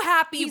so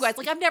happy, you guys.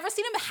 Like, I've never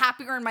seen him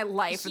happier in my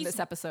life in this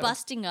episode.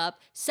 Busting up.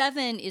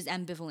 Seven is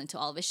ambivalent to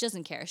all of it. She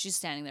doesn't care. She's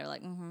standing there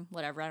like,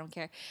 whatever, I don't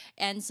care.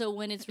 And so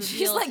when it's revealed...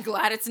 She's like,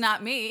 glad it's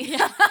not me.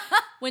 Yeah.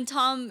 When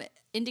Tom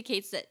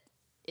indicates that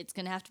it's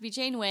going to have to be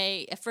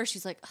Janeway, at first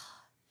she's like,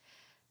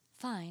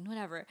 fine,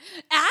 whatever.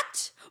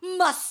 Act?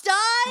 Must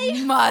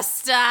I?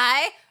 Must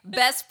I?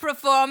 Best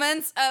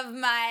performance of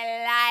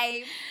my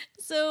life.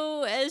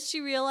 So as she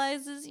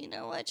realizes, you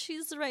know what,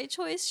 she's the right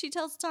choice, she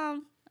tells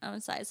Tom, I'm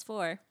a size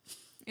 4.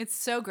 It's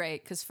so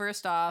great because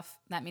first off,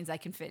 that means I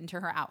can fit into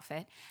her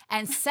outfit.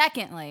 And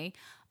secondly,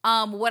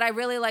 what I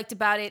really liked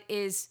about it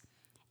is,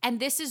 and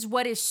this is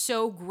what is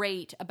so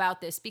great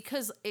about this,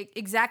 because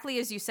exactly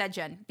as you said,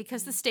 Jen,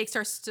 because the stakes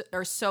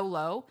are so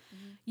low,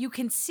 you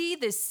can see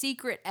this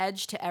secret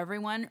edge to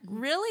everyone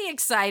really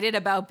excited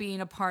about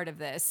being a part of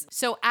this.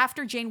 So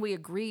after Janeway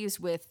agrees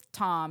with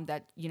Tom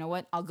that, you know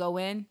what, I'll go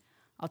in,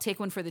 I'll take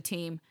one for the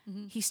team.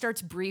 He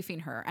starts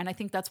briefing her. And I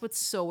think that's what's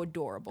so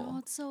adorable. Oh,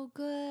 it's so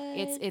good.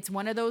 It's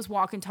one of those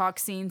walk and talk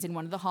scenes in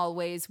one of the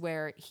hallways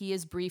where he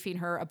is briefing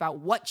her about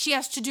what she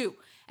has to do.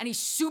 And he's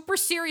super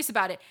serious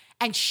about it.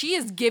 And she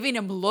is giving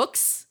him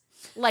looks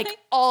like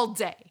all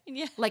day.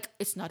 Yeah. Like,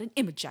 it's not an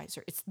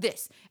imagizer. It's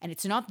this. And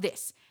it's not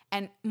this.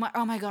 And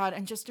oh my God.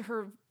 And just to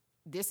her,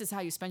 this is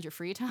how you spend your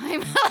free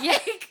time. Yeah.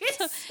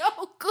 It's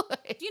so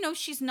good. You know,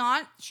 she's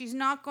not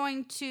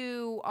going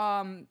to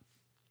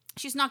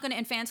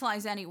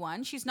infantilize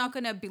anyone. She's not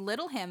going to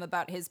belittle him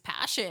about his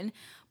passion,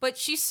 but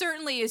she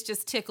certainly is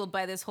just tickled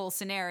by this whole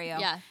scenario.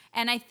 Yeah.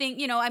 And I think,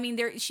 you know, I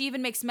mean, she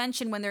even makes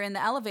mention when they're in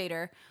the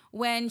elevator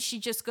when she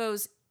just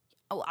goes,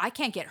 "Oh, I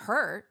can't get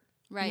hurt.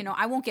 Right. You know,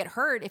 I won't get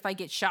hurt if I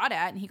get shot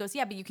at." And he goes,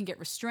 "Yeah, but you can get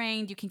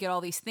restrained. You can get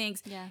all these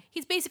things." Yeah.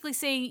 He's basically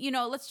saying, you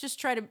know, let's just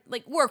try to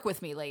like work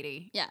with me,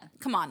 lady. Yeah.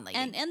 Come on, lady.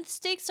 And the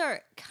stakes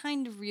are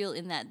kind of real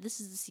in that this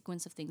is the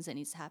sequence of things that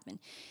needs to happen.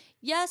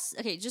 Yes.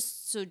 Okay.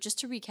 Just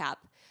to recap,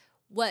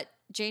 what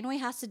Janeway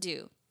has to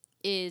do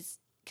is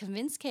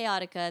convince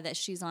Chaotica that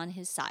she's on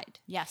his side.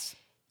 Yes.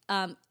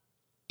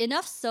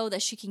 Enough so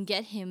that she can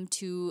get him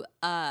to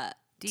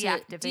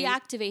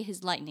deactivate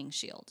his lightning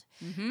shield,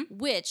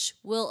 which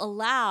will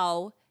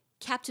allow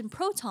Captain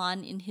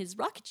Proton in his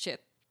rocket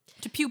ship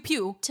To pew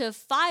pew. to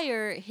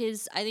fire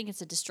his, I think it's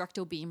a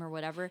destructo beam or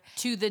whatever,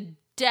 To the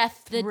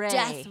death ray.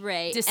 death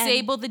ray.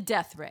 Disable the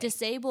death ray.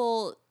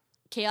 disable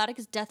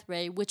Chaotica's death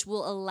ray, which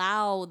will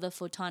allow the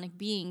photonic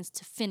beings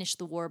to finish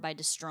the war by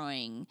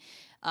destroying,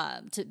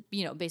 to,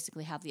 you know,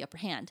 basically have the upper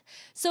hand.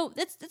 So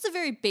that's a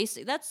very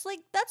basic. That's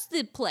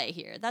the play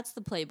here. That's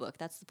the playbook.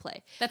 That's the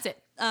play. That's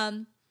it.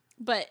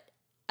 But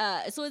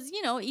so it's,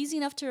 you know, easy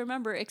enough to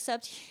remember.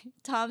 Except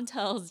Tom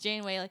tells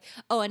Janeway like,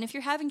 "Oh, and if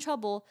you're having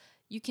trouble,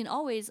 you can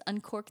always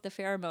uncork the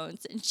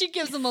pheromones." And she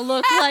gives him a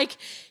look like,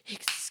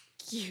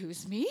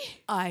 "Excuse me."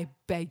 I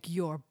beg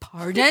your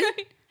pardon.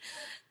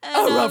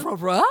 And,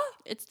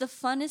 it's the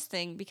funnest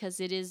thing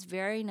because it is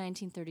very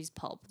 1930s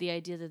pulp. The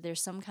idea that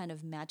there's some kind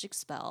of magic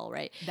spell,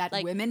 right? That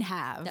like, women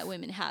have. That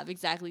women have,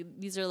 exactly.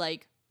 These are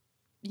like,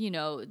 you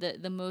know,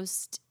 the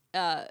most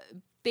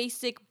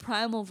basic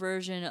primal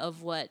version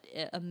of what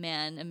a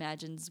man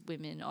imagines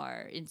women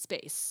are in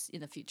space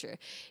in the future,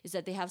 is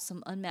that they have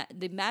some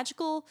the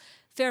magical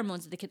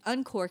pheromones that they can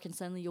uncork and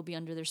suddenly you'll be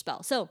under their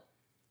spell. So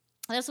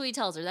that's what he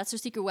tells her. That's her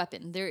secret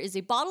weapon. There is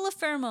a bottle of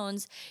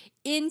pheromones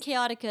in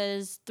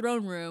Chaotica's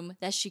throne room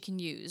that she can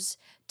use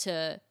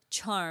to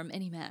charm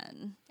any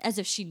man, as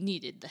if she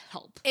needed the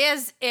help.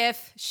 As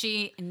if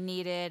she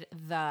needed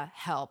the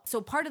help.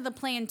 So part of the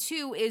plan,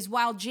 too, is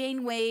while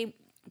Janeway,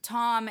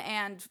 Tom,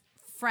 and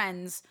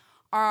friends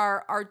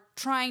are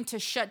trying to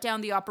shut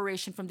down the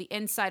operation from the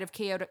inside of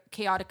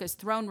Chaotica's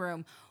throne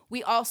room,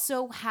 we're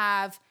also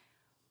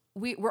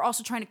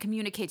trying to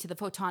communicate to the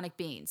photonic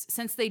beings.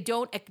 Since they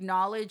don't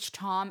acknowledge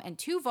Tom and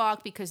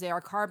Tuvok because they are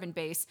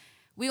carbon-based,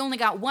 we only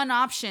got one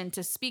option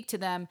to speak to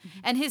them,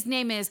 and his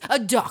name is a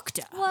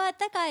doctor. What?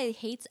 That guy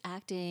hates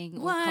acting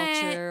or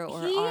culture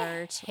or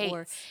art.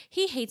 Or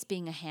he hates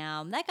being a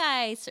ham. That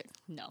guy,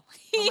 no.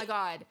 Oh my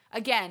God.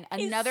 Again,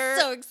 another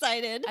so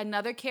excited.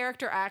 Another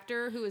character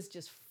actor who is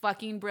just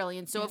fucking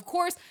brilliant. So of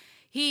course,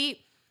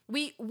 we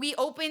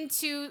open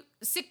to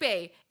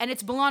sickbay and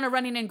it's B'Elanna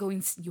running in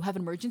going, "You have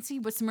an emergency?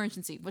 What's the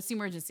emergency? What's the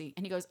emergency?"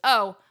 And he goes,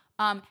 "Oh,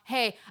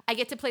 hey, I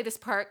get to play this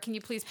part. Can you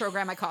please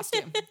program my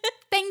costume?"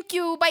 "Thank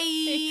you,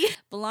 bye."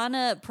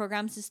 B'Elanna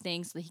programs his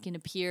thing so that he can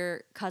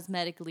appear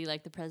cosmetically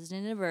like the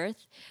president of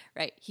Earth,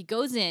 right? He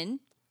goes in,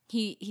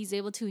 he's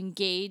able to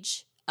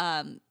engage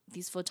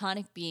these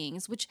photonic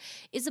beings, which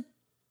is a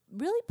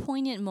really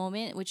poignant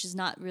moment, which is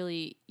not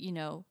really, you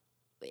know,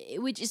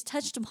 which is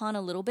touched upon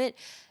a little bit,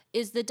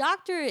 is the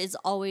Doctor has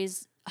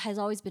always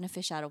been a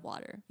fish out of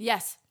water.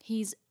 Yes.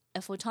 He's a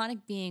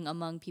photonic being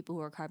among people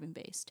who are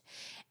carbon-based.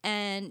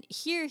 And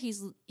here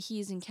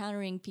he's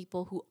encountering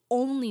people who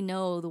only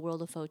know the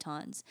world of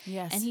photons.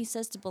 Yes. And he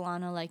says to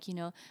B'Elanna, like, you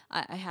know,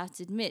 I have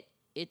to admit,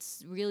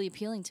 it's really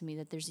appealing to me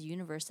that there's a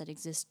universe that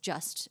exists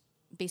just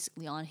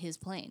basically on his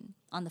plane,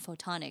 on the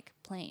photonic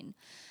plane.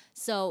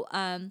 So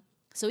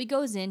he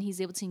goes in, he's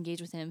able to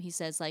engage with him. He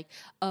says, like,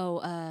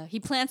 he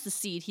plants the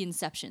seed, he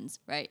inceptions,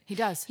 right? He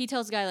does. He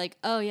tells the guy, like,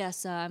 "Oh,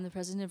 yes, I'm the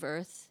president of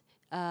Earth,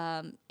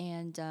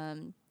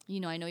 you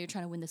know, I know you're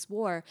trying to win this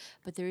war,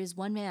 but there is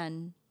one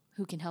man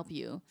who can help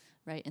you,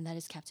 right? And that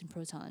is Captain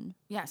Proton."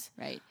 Yes.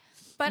 Right?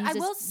 But I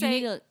will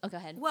say, go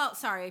ahead. Well,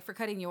 sorry for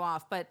cutting you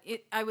off, but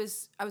I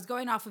was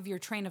going off of your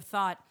train of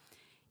thought.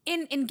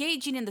 In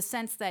engaging in the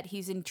sense that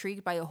he's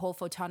intrigued by a whole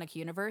photonic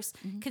universe,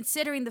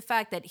 considering the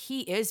fact that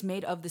he is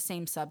made of the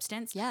same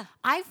substance, Yeah.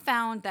 I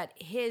found that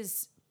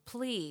his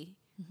plea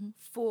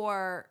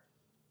for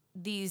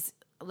these,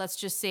 let's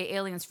just say,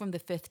 aliens from the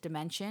fifth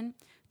dimension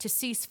to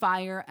cease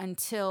fire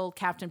until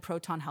Captain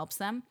Proton helps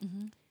them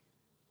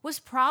was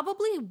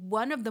probably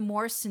one of the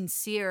more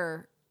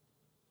sincere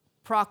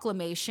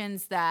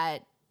proclamations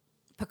that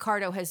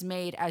Picardo has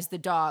made as the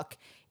Doc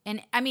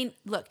And I mean,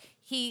 look,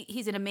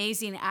 he's an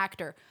amazing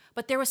actor,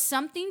 but there was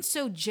something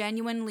so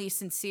genuinely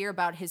sincere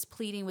about his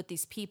pleading with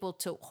these people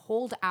to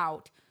hold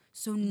out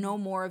so no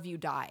more of you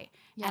die.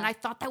 Yeah. And I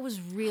thought that was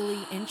really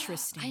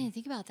interesting. I didn't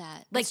think about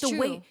that. Like That's the true.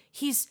 way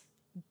he's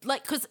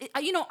like, because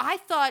I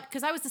thought,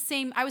 because I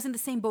was in the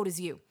same boat as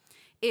you,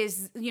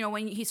 is,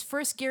 when he's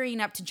first gearing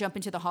up to jump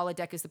into the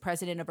holodeck as the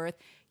president of Earth,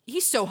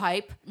 he's so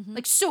hype,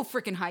 like so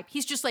freaking hype.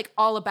 He's just like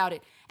all about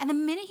it. And the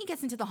minute he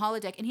gets into the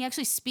holodeck and he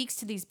actually speaks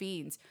to these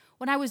beings,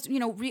 when I was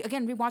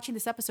rewatching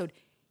this episode,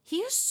 he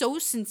is so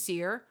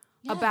sincere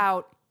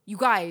about, you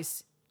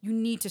guys, you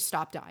need to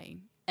stop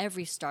dying.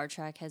 Every Star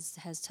Trek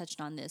has touched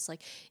on this.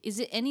 Like, is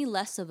it any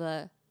less of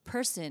a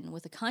person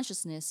with a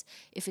consciousness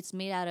if it's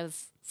made out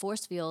of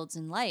force fields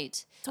and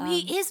light? So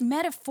he is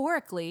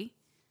metaphorically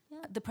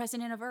the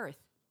president of Earth.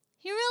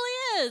 He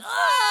really is.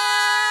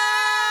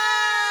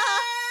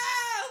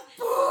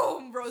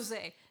 Boom, Rose.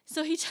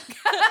 So he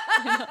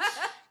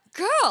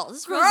Girl, this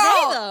is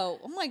Rosé though.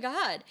 Oh my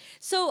god.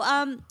 So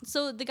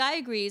the guy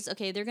agrees,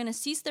 okay, they're gonna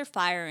cease their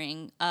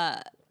firing.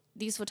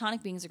 These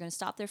photonic beings are gonna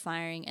stop their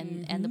firing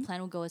and the plan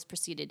will go as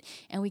proceeded.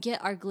 And we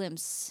get our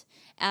glimpse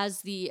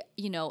as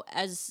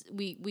as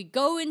we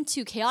go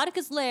into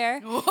Chaotica's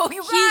lair. Oh,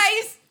 you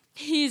guys!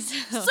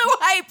 He's so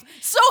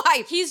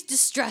hype. He's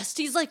distressed.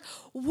 He's like,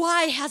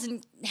 why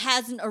hasn't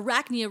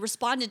Arachnia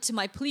responded to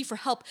my plea for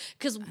help?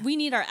 Because we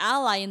need our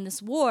ally in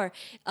this war.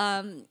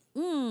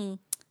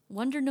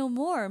 Wonder no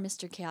more,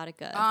 Mr.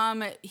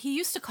 Chaotica. He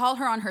used to call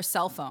her on her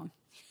cell phone.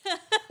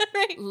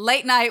 Right.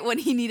 Late night when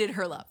he needed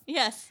her love.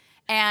 Yes.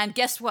 And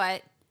guess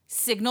what?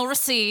 Signal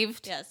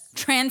received. Yes.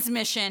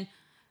 Transmission.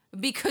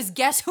 Because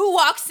guess who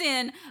walks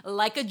in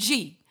like a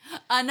G?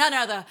 None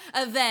other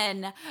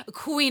than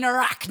Queen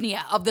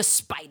Arachnia of the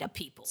Spider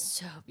People.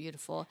 So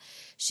beautiful.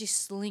 She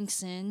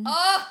slinks in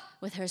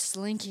with her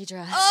slinky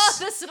dress. Oh,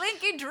 the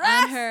slinky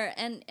dress.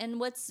 And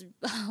what's,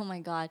 oh my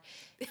God.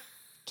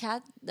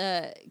 Kate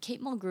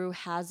Mulgrew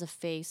has a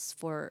face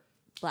for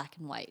black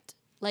and white.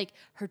 Like,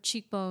 her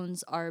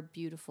cheekbones are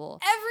beautiful.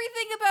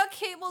 Everything about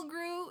Kate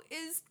Mulgrew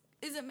is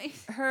amazing.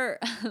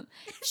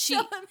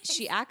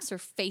 She acts her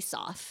face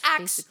off,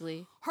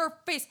 basically. Her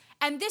face.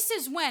 And this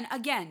is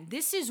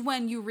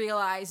when you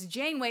realize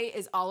Janeway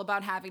is all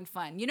about having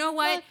fun. You know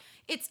what?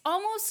 It's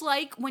almost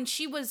like when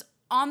she was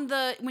in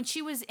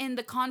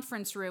the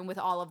conference room with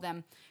all of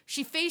them.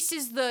 She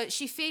faces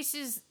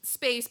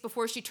space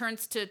before she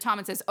turns to Tom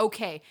and says,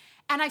 "Okay."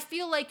 And I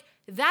feel like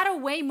that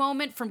away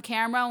moment from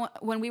camera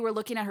when we were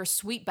looking at her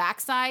sweet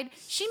backside,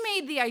 she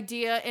made the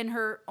idea in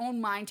her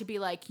own mind to be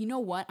like, you know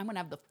what? I'm going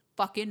to have the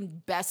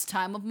fucking best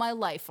time of my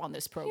life on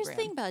this program. Here's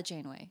the thing about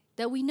Janeway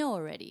that we know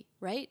already,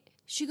 right?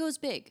 She goes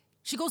big.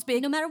 She goes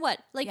big. No matter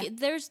what. Like,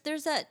 there's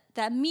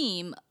that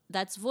meme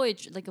that's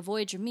Voyager, like a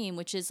Voyager meme,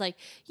 which is like,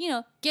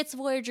 gets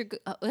Voyager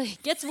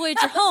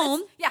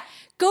home,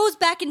 goes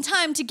back in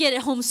time to get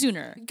it home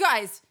sooner.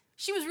 Guys,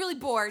 she was really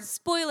bored.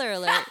 Spoiler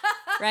alert,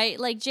 right?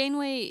 Like,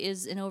 Janeway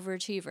is an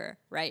overachiever,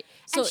 right?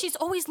 So, and she's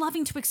always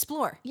loving to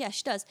explore. Yeah,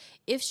 she does.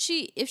 If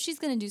she's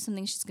going to do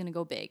something, she's going to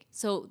go big.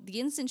 So the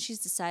instant she's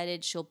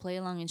decided she'll play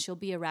along and she'll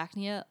be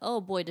Arachnia,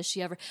 oh boy, does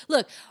she ever.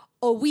 Look,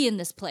 we in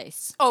this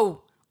place.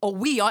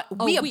 We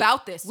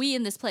about this. We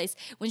in this place.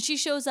 When she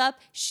shows up,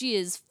 she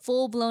is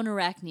full-blown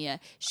Arachnia.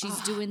 She's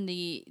doing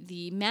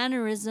the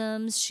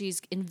mannerisms. She's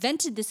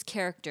invented this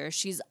character.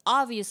 She's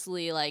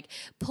obviously, like,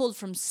 pulled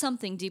from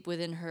something deep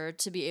within her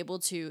to be able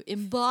to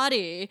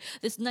embody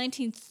this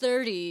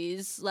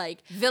 1930s,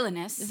 like...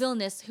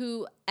 Villainous,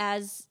 who,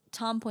 as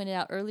Tom pointed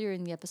out earlier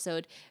in the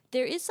episode,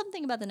 there is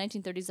something about the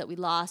 1930s that we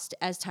lost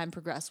as time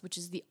progressed, which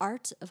is the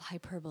art of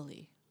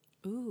hyperbole.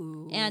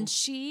 Ooh. And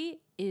she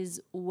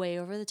is way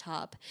over the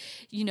top.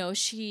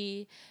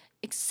 She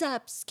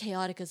accepts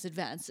Chaotica's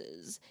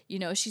advances.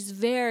 She's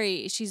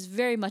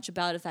very much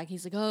about the fact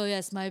he's like, oh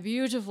yes, my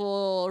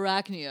beautiful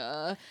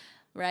Arachnia,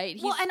 right?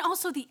 And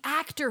also the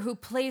actor who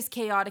plays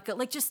Chaotica,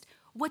 like, just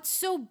what's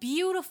so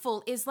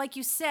beautiful is, like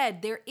you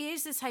said, there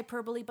is this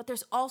hyperbole, but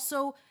there's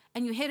also,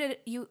 and you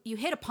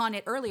hit upon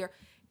it earlier,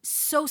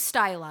 so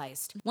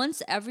stylized.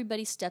 Once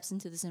everybody steps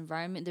into this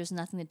environment, there's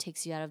nothing that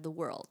takes you out of the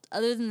world,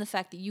 other than the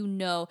fact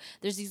that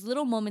there's these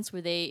little moments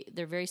where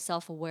they're very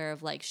self-aware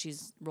of, like,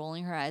 she's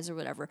rolling her eyes or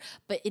whatever,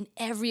 but in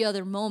every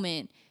other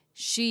moment,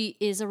 she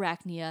is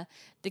Arachnia.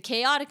 The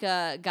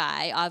Chaotica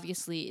guy,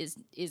 obviously, is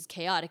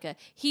Chaotica.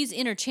 He's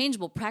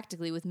interchangeable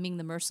practically with Ming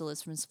the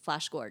Merciless from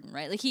Flash Gordon,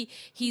 right? Like,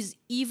 he's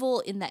evil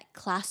in that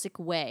classic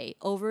way,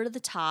 over the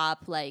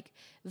top, like,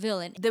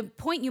 villain. The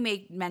point you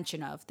made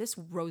mention of, this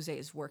Rosé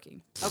is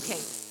working. Okay.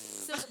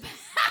 So,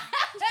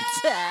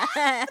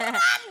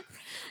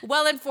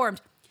 well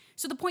informed.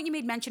 So the point you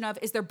made mention of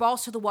is they're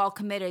balls to the wall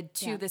committed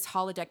to this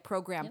holodeck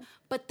program. Yep.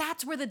 But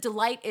that's where the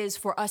delight is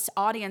for us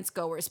audience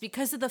goers,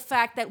 because of the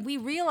fact that we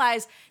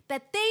realize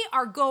that they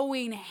are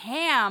going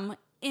ham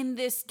in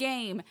this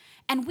game.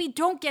 And we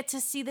don't get to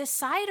see this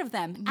side of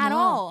them at No.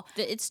 all.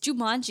 It's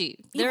Jumanji.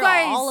 You They're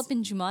guys, all up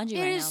in Jumanji It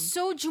right is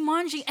now. so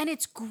Jumanji, and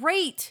it's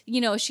great.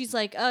 You know, she's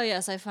like, oh,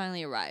 yes, I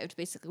finally arrived,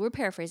 basically. We're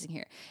paraphrasing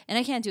here. And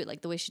I can't do it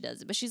like the way she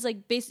does it. But she's like,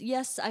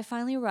 yes, I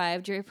finally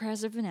arrived. Your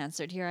prayers have been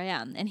answered. Here I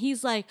am. And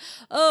he's like,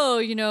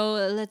 oh,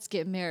 let's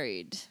get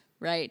married,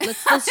 right?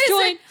 Let's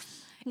join.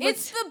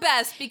 It's the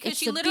best because It's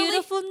she a literally...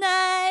 beautiful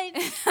night.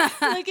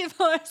 Looking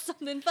for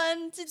something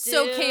fun to do.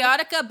 So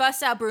Chaotica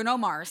busts out Bruno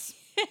Mars.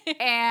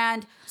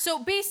 And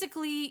so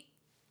basically,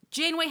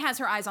 Janeway has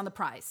her eyes on the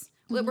prize.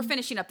 We're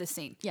finishing up this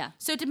scene. Yeah.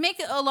 So to make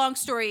a long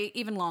story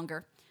even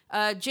longer,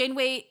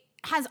 Janeway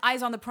has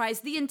eyes on the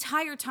prize the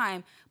entire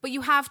time, but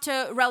you have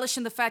to relish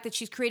in the fact that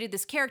she's created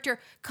this character,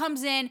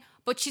 comes in,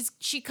 but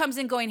she comes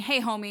in going,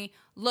 hey, homie,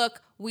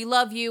 look, we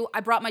love you. I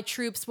brought my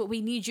troops, but we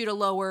need you to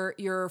lower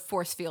your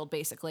force field,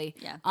 basically,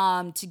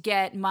 to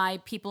get my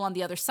people on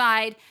the other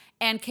side.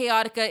 And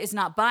Chaotica is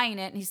not buying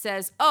it. And he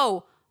says,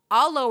 oh,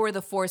 I'll lower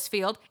the force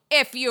field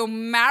if you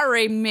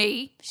marry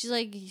me. She's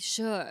like,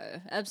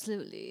 sure,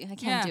 absolutely. I Yeah.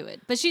 can't do it.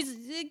 But she's,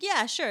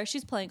 yeah, sure.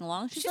 She's playing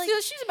along. She's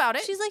about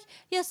it. She's like,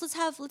 yes, let's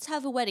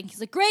have a wedding.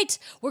 He's like, great.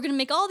 We're going to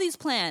make all these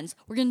plans.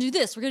 We're going to do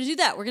this. We're going to do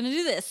that. We're going to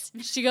do this.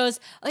 She goes,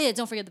 oh yeah,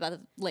 don't forget about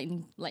the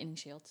lightning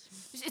shield.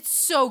 It's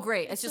so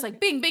great. It's just like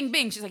bing, bing,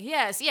 bing. She's like,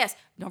 yes, yes.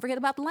 Don't forget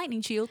about the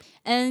lightning shield.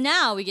 And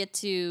now we get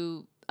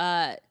to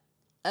a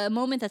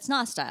moment that's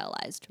not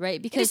stylized,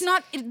 right? Because It's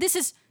not.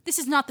 This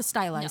is not the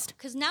stylized.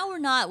 Because now we're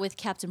not with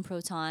Captain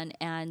Proton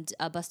and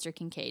Buster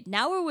Kincaid.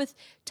 Now we're with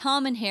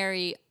Tom and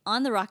Harry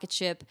on the rocket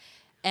ship,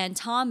 and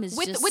Tom is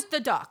With the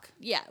Doc.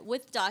 Yeah,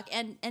 with Doc,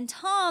 and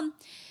Tom,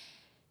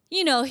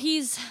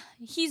 he's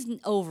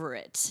over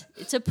it.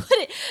 To put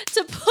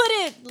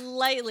it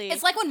lightly,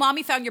 It's like when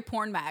mommy found your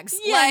porn mags.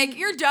 Yeah. Like,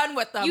 you're done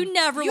with them. You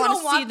never You wanna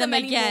don't want see them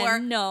again. anymore.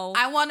 No.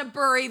 I want to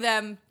bury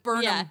them,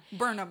 burn Yeah. them,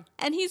 burn them.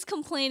 and he's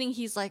complaining.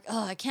 He's like,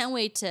 oh, I can't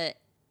wait to.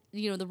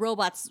 The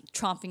robot's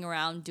tromping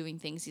around doing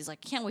things. He's like,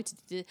 I can't wait to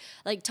do.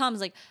 Like Tom's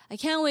like, I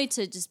can't wait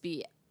to just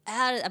be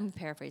out of, I'm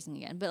paraphrasing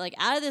again, but like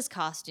out of this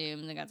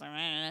costume. The guy's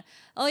like,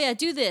 oh yeah,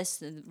 do this.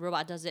 The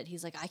robot does it.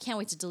 He's like, I can't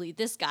wait to delete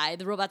this guy.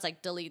 The robot's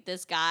like, delete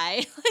this guy.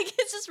 Like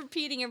it's just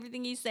repeating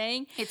everything he's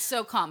saying. It's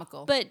so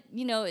comical. But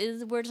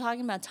we're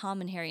talking about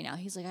Tom and Harry now.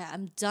 He's like,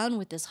 I'm done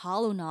with this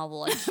hollow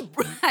novel.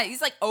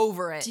 He's like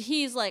over it.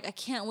 He's like, I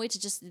can't wait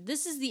to just.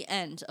 This is the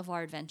end of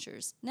our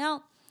adventures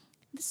now.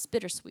 This is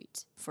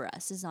bittersweet for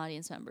us as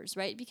audience members,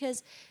 right?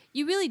 Because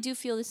you really do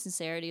feel the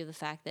sincerity of the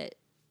fact that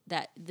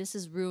this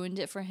has ruined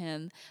it for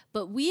him.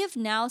 But we have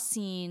now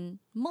seen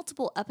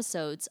multiple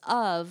episodes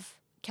of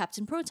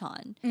Captain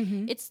Proton.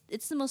 Mm-hmm.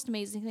 It's the most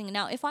amazing thing.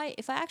 Now, if I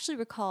actually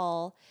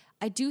recall,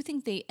 I do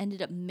think they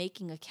ended up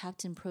making a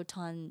Captain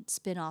Proton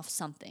spin-off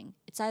something.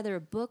 It's either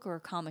a book or a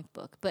comic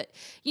book. But,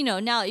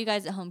 now you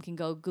guys at home can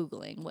go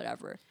Googling,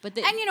 whatever. But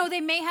And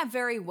they may have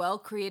very well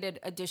created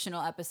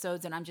additional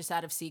episodes, and I'm just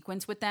out of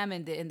sequence with them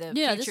in the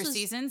future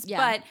seasons. Yeah.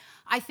 But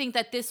I think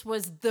that this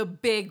was the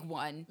big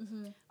one.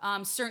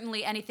 Mm-hmm.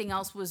 Certainly, anything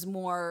else was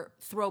more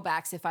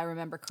throwbacks, if I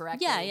remember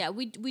correctly. Yeah.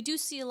 We do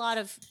see a lot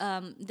of.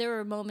 There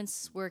are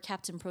moments where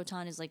Captain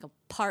Proton is like a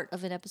part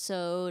of an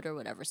episode or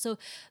whatever. So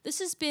this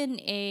has been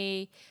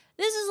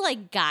This is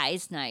like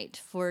guys'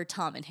 night for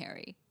Tom and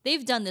Harry.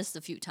 They've done this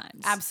a few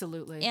times.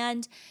 Absolutely.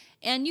 And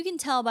you can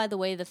tell by the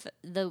way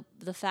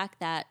the fact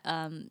that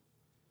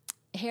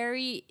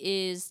Harry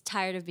is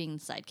tired of being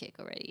the sidekick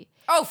already.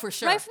 Oh, for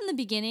sure. Right from the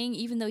beginning,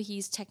 even though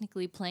he's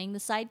technically playing the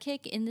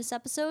sidekick in this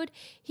episode,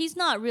 he's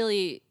not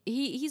really.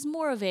 He's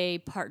more of a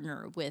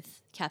partner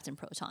with Captain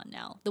Proton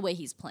now. The way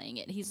he's playing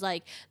it, he's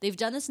like, they've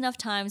done this enough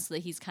times so that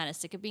he's kind of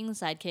sick of being the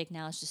sidekick.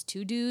 Now it's just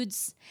two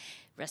dudes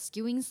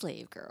rescuing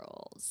slave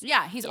girls.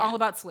 Yeah, he's all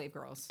about slave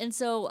girls. And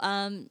so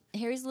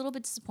Harry's a little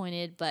bit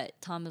disappointed, but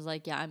Tom is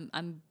like, yeah,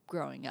 I'm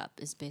growing up,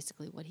 is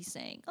basically what he's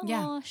saying. Oh,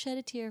 Yeah. shed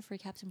a tear for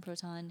Captain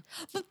Proton.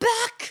 But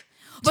back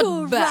to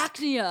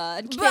Arachnia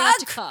and Back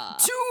Chaotica.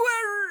 to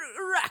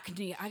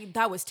Arachnia.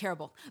 That was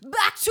terrible.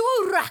 Back to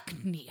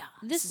Arachnia.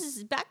 This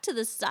is back to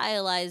the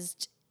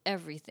stylized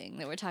everything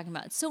that we're talking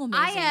about. It's so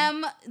amazing. I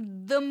am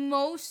the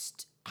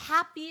most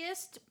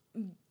happiest,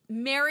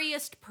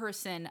 merriest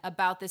person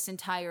about this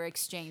entire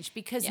exchange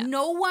because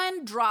no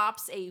one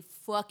drops a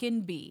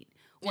fucking beat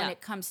when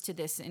it comes to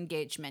this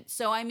engagement.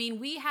 So, I mean,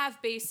 we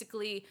have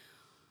basically,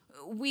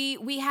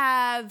 we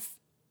have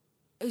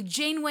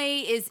Janeway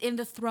is in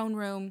the throne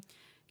room.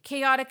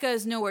 Chaotica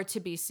is nowhere to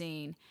be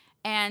seen.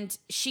 And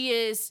she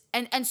is,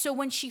 and so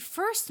when she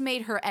first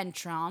made her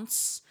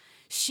entrance,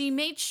 she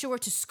made sure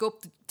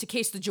to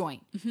case the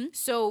joint. Mm-hmm.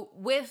 So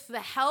with the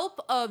help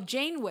of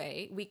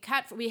Janeway,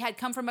 we had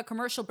come from a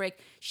commercial break.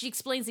 She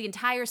explains the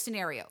entire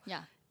scenario.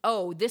 Yeah.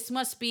 Oh, this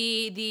must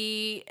be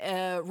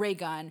the ray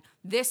gun.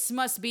 This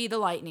must be the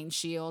lightning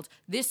shield.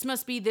 This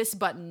must be this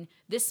button.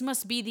 This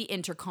must be the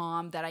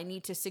intercom that I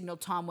need to signal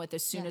Tom with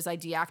as soon as I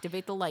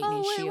deactivate the lightning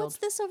wait, shield. what's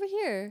this over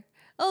here?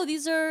 Oh,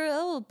 these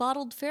are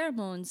bottled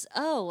pheromones.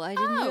 Oh, I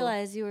didn't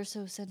realize you were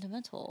so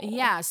sentimental.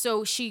 Yeah,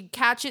 so she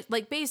catches,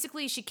 like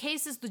basically she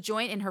cases the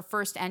joint in her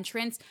first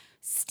entrance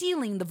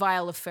stealing the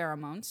vial of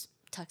pheromones,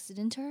 tucks it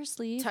into her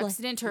sleeve. tucks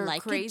it into her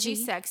like a crazy,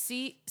 G.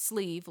 sexy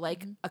sleeve,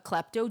 like a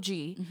klepto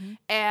G,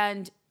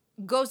 and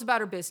goes about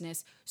her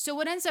business. So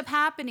what ends up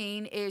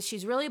happening is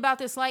she's really about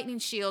this lightning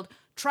shield,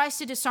 tries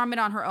to disarm it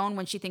on her own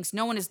when she thinks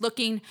no one is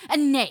looking,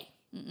 and nay,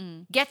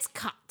 gets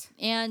caught.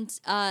 And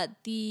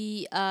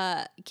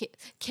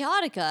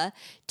Chaotica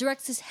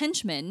directs his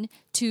henchmen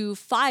to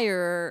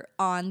fire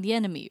on the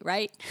enemy,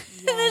 right?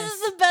 This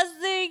is the best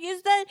thing,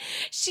 is that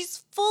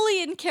she's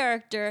fully in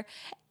character,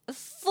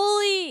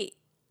 fully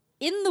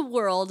in the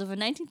world of a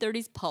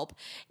 1930s pulp,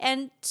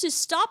 and to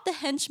stop the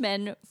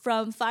henchmen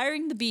from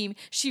firing the beam,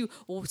 she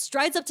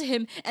strides up to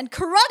him and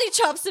karate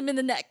chops him in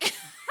the neck.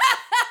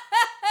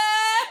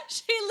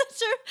 She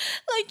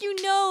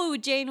literally,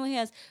 Janeway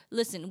has.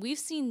 Listen, we've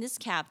seen this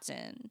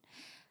captain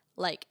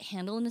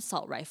handle an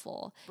assault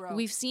rifle. Bro.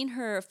 We've seen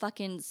her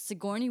fucking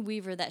Sigourney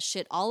Weaver that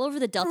shit all over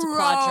the Delta Bro.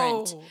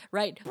 Quadrant,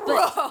 right?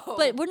 Bro.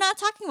 But we're not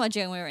talking about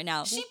Janeway right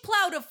now. She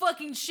plowed a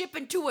fucking ship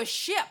into a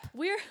ship.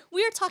 We're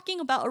talking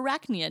about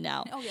Arachnia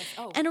now. Oh, yes.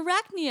 Oh. And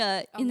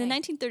Arachnia in the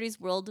nay. 1930s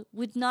world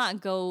would not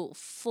go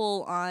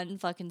full on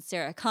fucking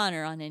Sarah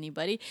Connor on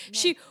anybody.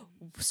 She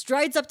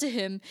strides up to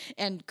him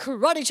and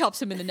karate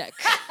chops him in the neck.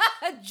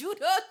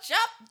 Judo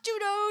chop.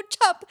 Judo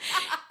chop.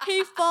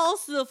 He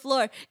falls to the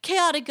floor.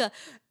 Chaotica,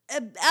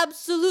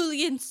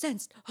 absolutely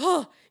incensed.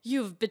 Oh,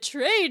 you've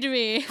betrayed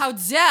me. How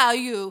dare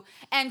you?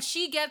 And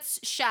she gets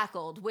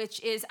shackled,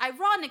 which is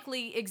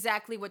ironically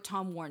exactly what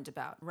Tom warned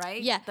about,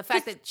 right? Yeah. The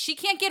fact that she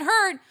can't get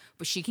hurt,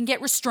 but she can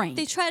get restrained.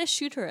 They try to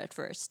shoot her at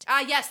first.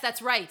 Yes,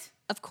 that's right.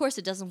 Of course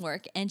it doesn't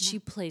work, and she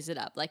plays it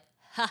up like,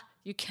 ha,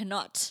 you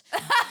cannot.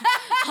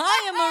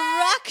 I am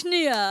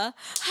Arachnia.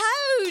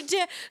 How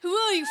dare,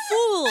 whoa, you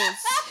fools.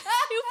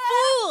 You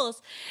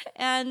fools.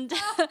 And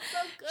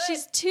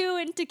she's too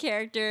into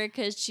character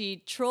because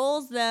she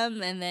trolls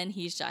them and then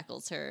he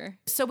shackles her.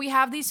 So we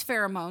have these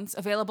pheromones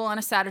available on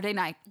a Saturday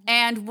night.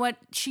 And what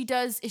she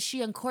does is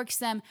she uncorks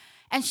them,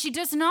 and she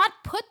does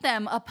not put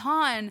them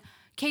upon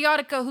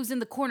Chaotica, who's in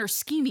the corner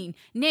scheming.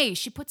 Nay,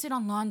 she puts it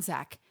on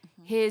Lonzak,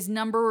 his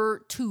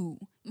number 2,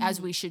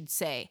 as we should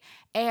say.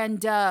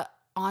 And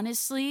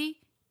honestly,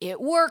 it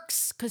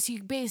works because she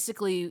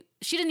didn't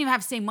even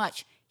have to say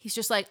much. He's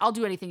just like, I'll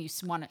do anything you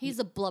want. He's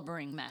a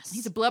blubbering mess.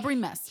 He's a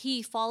blubbering mess.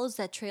 He follows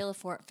that trail of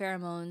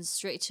pheromones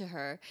straight to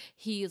her.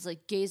 He is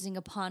gazing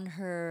upon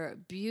her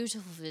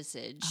beautiful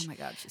visage. Oh my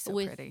God, she's so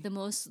with pretty. the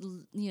most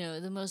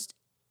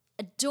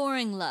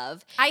adoring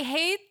love. I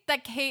hate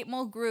that Kate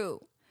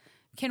Mulgrew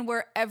can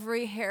wear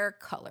every hair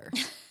color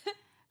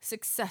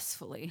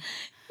successfully.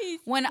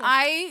 When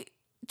I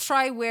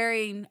try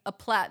wearing a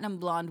platinum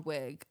blonde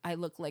wig, I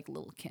look like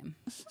Lil' Kim.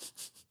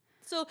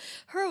 So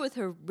her with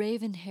her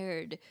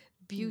raven-haired,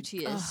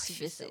 beauteous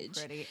she's so visage.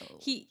 pretty. Oh.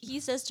 He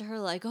says to her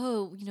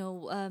I'll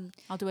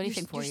do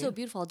anything for you're you. so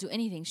beautiful. I'll do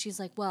anything. She's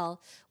like,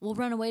 well, we'll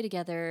run away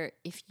together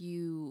if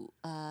you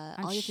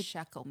all you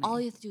Unshackle me. all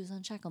you have to do is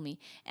unshackle me.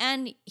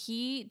 And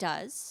he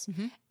does.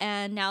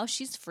 And now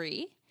she's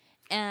free.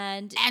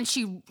 And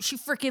she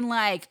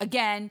freaking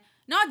again,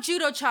 not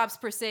judo chops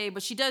per se,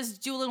 but she does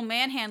do a little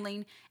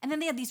manhandling. And then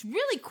they have these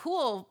really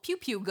cool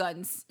pew-pew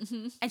guns.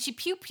 And she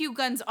pew-pew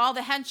guns all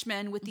the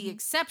henchmen with the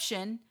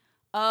exception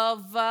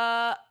of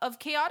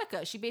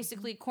Chaotica. She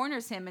basically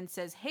corners him and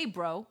says, hey,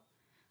 bro,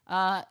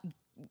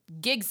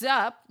 gigs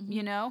up,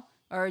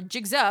 or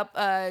jigs up,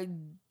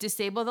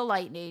 disable the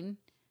lightning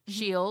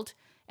shield.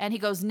 And he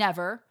goes,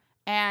 never.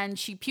 And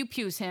she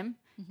pew-pews him.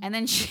 And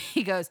then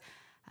she goes,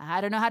 I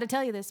don't know how to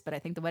tell you this, but I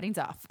think the wedding's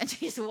off. And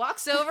she just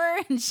walks over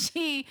and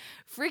she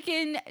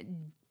freaking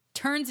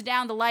turns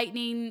down the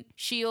lightning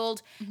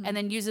shield and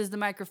then uses the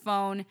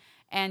microphone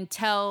and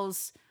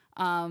tells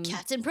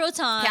Captain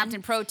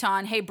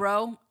Proton, hey,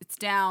 bro, it's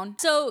down.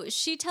 So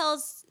she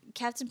tells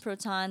Captain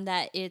Proton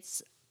that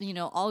it's,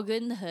 all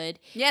good in the hood.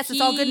 Yes, it's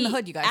all good in the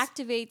hood, you guys.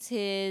 Activates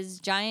his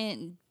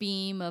giant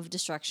beam of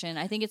destruction.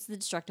 I think it's the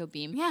Destructo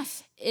beam.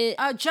 Yes.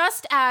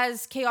 Just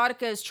as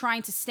Chaotica is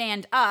trying to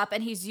stand up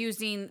and he's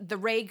using the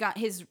ray gun,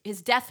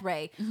 his death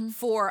ray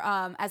for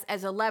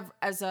is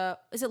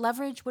it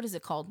leverage? What is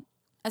it called?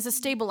 As a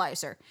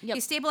stabilizer. Yep.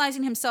 He's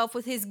stabilizing himself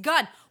with his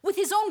gun, with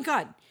his own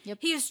gun. Yep.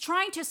 He is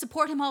trying to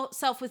support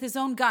himself with his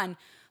own gun.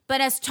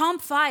 But as Tom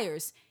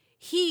fires,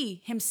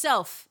 he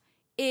himself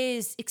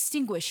is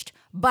extinguished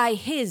by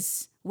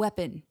his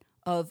weapon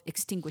of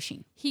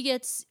extinguishing. He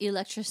gets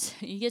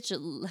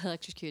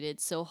electrocuted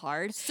so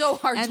hard. So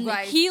hard, and you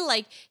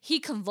guys. He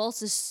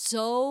convulses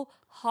so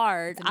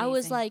hard. I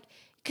was amazing. like,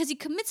 because he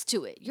commits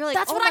to it. You're like,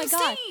 That's oh what my I'm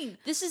God, saying.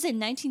 this is a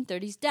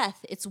 1930s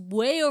death. It's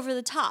way over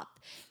the top.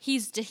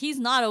 He's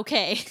not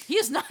okay. He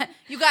is not.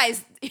 You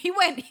guys, he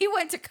went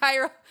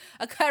to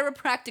a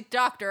chiropractic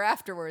doctor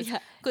afterwards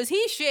because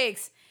he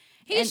shakes.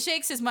 He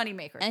shakes his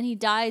moneymaker. And he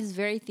dies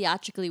very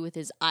theatrically with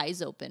his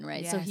eyes open,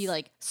 right? So he Yes.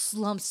 like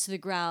slumps to the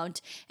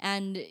ground,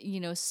 and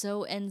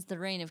so ends the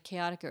reign of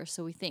Chaotica, or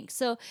so we think.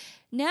 So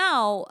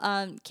now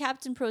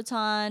Captain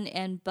Proton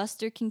and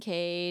Buster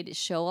Kincaid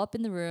show up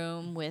in the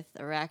room with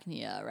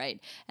Arachnia, right?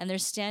 And they're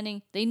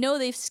standing. They know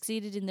they've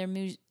succeeded in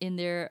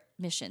their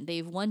mission.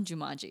 They've won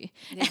Jumanji.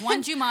 They've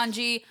won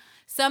Jumanji.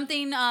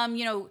 Something,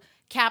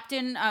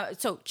 Captain.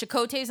 So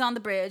Chakotay's on the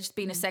bridge,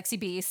 being a sexy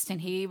beast,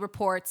 and he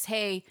reports,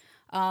 "Hey,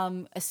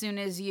 as soon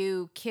as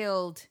you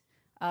killed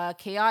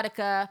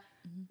Chaotica,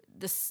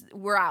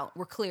 we're out.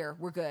 We're clear.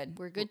 We're good.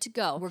 We're good to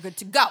go. We're good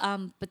to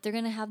go." But they're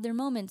gonna have their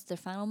moments, their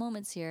final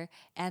moments here,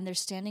 and they're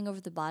standing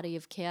over the body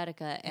of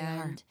Chaotica,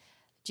 and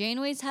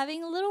Janeway's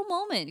having a little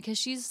moment because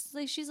she's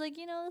like,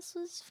 this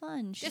was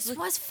fun. This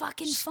was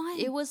fucking fun.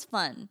 It was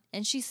fun,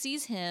 and she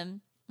sees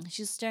him. And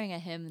she's staring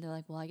at him, and they're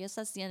like, "Well, I guess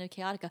that's the end of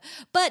Chaotica,"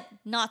 but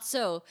not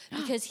so,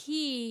 because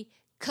he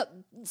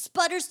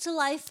sputters to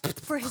life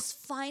for his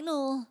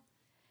final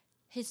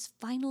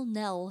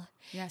knell.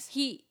 Yes.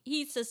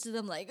 He says to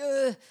them like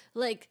that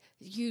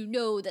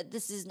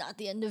this is not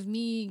the end of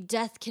me.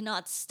 Death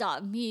cannot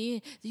stop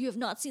me. You have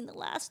not seen the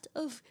last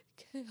of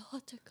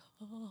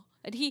Chaotica.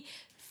 And he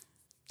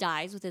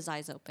dies with his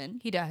eyes open.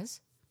 He does.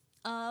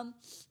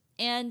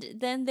 And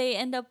then they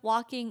end up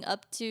walking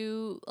up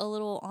to a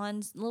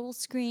little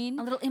screen,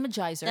 A little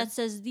imagizer. that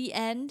says "The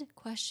End?"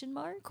 question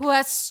mark.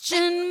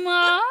 Question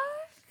mark.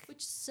 Which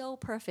is so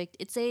perfect.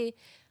 It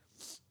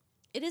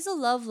is a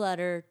love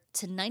letter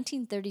to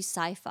 1930s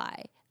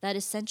sci-fi that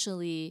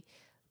essentially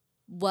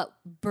what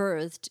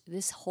birthed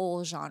this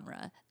whole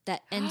genre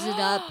that ended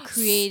up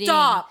creating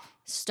Stop.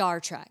 Star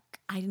Trek.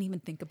 I didn't even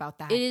think about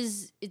that.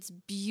 It's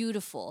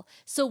beautiful.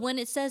 So when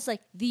it says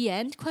like "The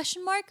End?"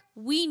 question mark,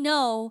 we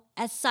know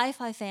as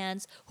sci-fi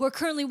fans who are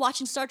currently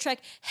watching Star Trek,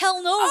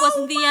 hell no, it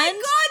wasn't the end. Oh my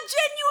God,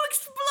 Jen, you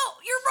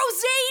explode. You're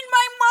rosé in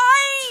my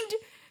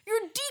mind.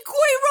 You're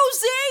decoy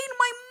rosé in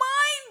my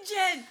mind,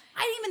 Jen.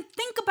 I didn't even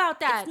think about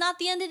that. It's not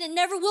the end, and it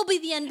never will be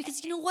the end,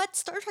 because you know what?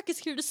 Star Trek is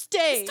here to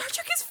stay. Star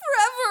Trek is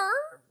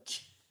forever.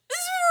 It's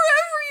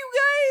forever, you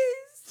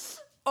guys.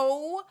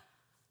 Oh,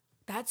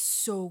 that's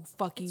so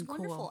fucking It's cool.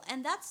 wonderful.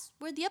 And that's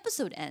where the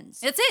episode ends.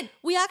 That's it.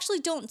 We actually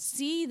don't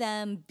see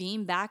them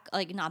beam back,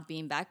 like not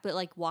beam back, but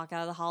like walk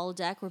out of the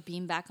holodeck or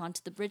beam back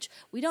onto the bridge.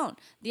 We don't.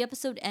 The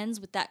episode ends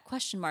with that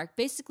question mark.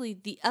 Basically,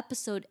 the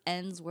episode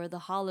ends where the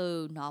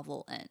holo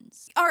novel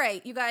ends. All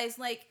right, you guys,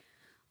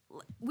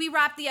 we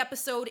wrap the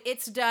episode.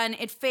 It's done.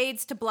 It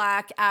fades to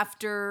black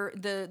after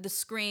the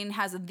screen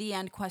has a "The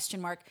End?"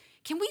 question mark.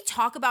 Can we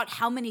talk about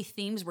how many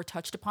themes were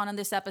touched upon in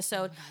this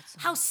episode?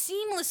 How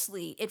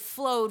seamlessly it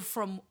flowed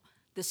from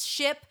the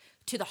ship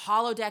to the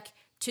holodeck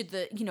to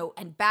the,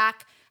 and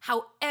back.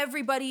 How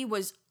everybody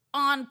was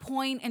on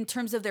point in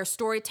terms of their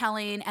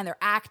storytelling and their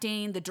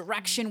acting. The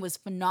direction was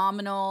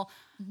phenomenal.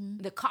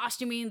 Mm-hmm. The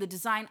costuming, the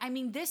design. I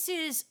mean, this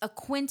is a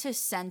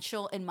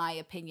quintessential, in my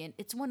opinion.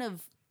 It's one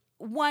of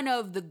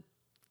the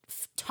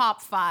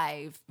top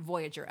 5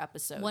 Voyager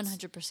episodes.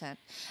 100%.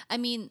 I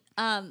mean,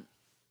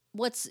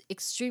 what's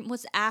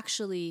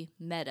actually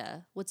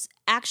meta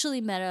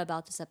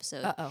about this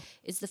episode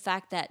is the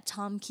fact that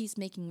Tom keeps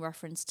making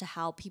reference to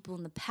how people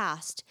in the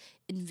past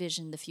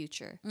envisioned the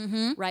future,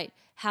 right?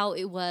 How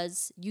it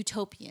was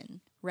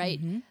utopian, right?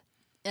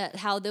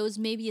 How those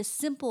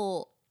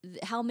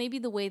how maybe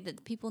the way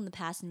that people in the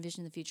past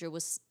envisioned the future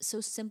was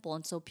so simple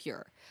and so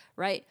pure,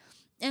 right?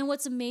 And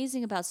what's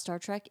amazing about Star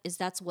Trek is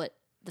that's what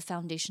the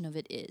foundation of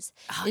it is.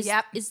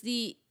 Yep. Is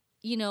the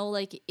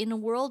like in a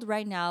world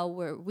right now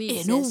where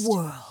we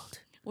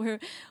where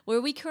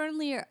we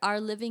currently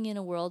are living in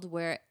a world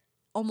where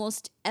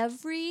almost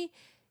every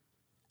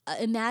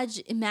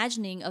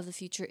imagining of the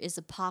future is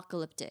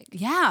apocalyptic.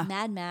 Yeah.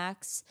 Mad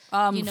Max,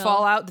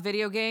 Fallout, the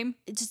video game.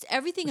 just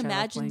everything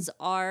imagines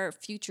our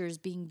futures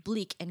being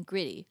bleak and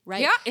gritty,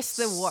 right? Yeah, it's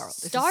the world.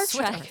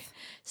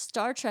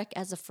 Star Trek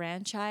as a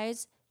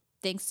franchise,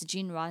 thanks to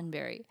Gene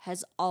Roddenberry,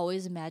 has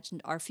always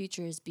imagined our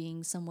future as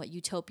being somewhat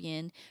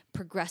utopian,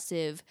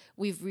 progressive.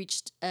 We've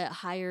reached a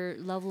higher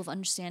level of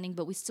understanding,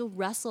 but we still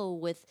wrestle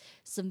with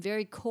some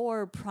very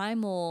core,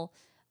 primal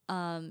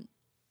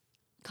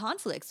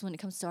conflicts when it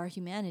comes to our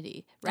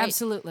humanity, right?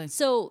 Absolutely.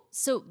 So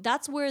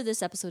that's where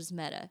this episode is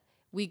meta.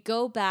 We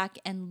go back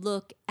and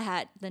look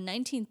at the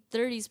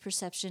 1930s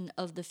perception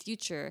of the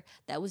future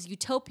that was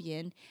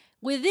utopian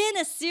within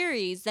a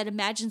series that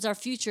imagines our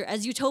future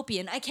as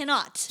utopian. I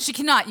cannot. She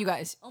cannot, you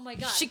guys. Oh my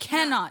God. She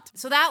cannot.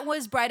 So that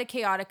was Bride of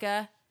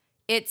Chaotica.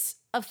 It's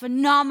a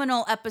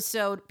phenomenal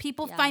episode.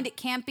 People find it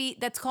campy.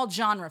 That's called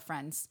genre,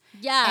 friends.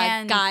 Yeah,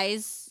 And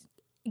guys.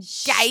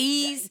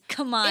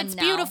 Come on It's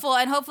now. beautiful.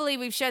 And hopefully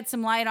we've shed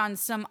some light on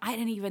some. I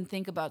didn't even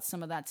think about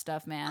some of that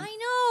stuff, man. I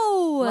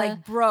know.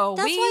 Like, bro,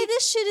 That's why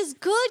this shit is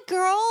good,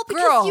 girl.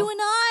 Because Girl, you and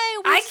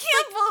I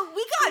can't believe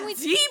we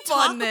got deep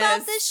talk on this.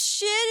 about this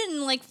shit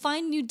and like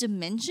find new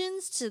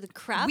dimensions to the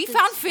crap. We that's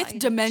found fifth like,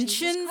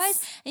 dimensions. Jesus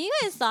Christ. And you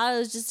guys thought it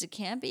was just a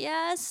campy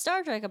ass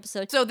Star Trek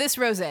episode. So this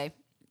rosé,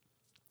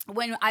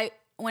 when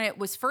it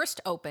was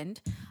first opened,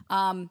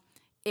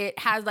 it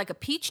has like a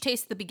peach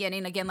taste at the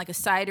beginning, again, like a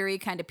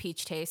cidery kind of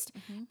peach taste.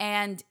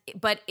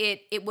 But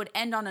it would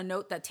end on a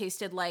note that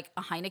tasted like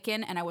a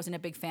Heineken, and I wasn't a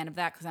big fan of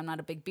that because I'm not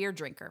a big beer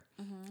drinker.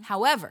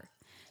 However,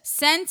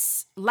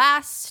 since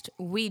last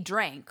we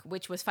drank,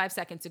 which was 5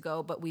 seconds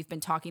ago, but we've been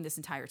talking this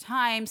entire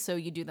time, so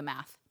you do the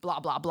math,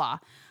 blah, blah, blah.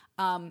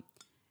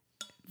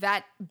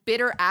 That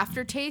bitter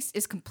aftertaste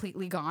is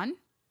completely gone,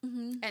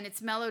 and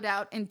it's mellowed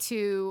out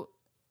into,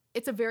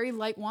 it's a very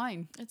light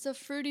wine. It's a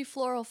fruity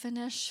floral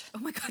finish. Oh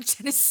my God,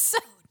 Jen is so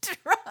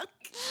drunk.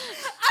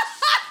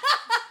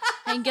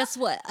 And guess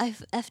what?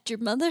 I've effed your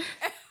mother.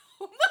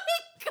 Oh my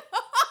God.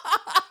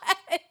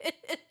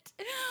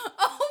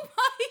 Oh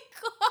my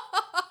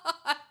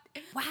God.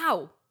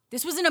 Wow.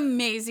 This was an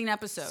amazing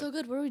episode. So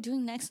good. What are we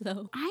doing next,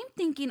 though? I'm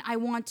thinking I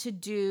want to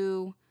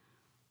do,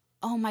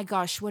 oh my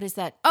gosh, what is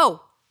that?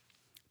 Oh,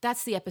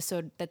 that's the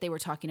episode that they were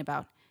talking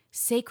about.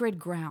 Sacred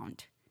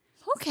Ground.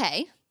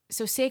 Okay.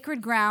 So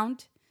Sacred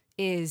Ground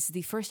is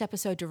the first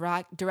episode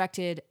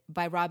directed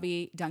by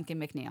Robbie Duncan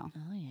McNeil.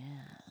 Oh,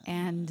 yeah.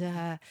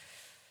 And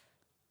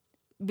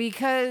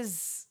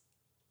because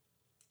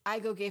I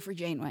go gay for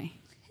Janeway,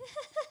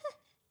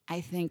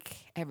 I think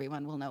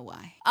everyone will know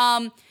why.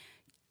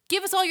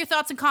 Give us all your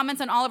thoughts and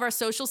comments on all of our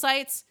social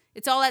sites.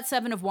 It's all at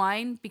 7 of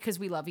Wine because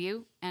we love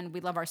you and we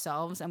love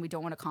ourselves and we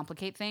don't want to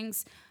complicate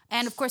things.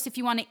 And of course, if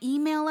you want to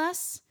email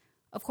us,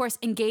 of course,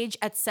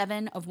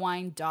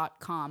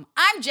 engage@7ofwine.com.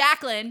 I'm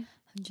Jacqueline.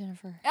 I'm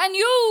Jennifer. And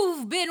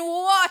you've been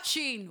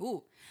watching,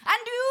 and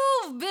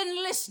you've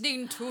been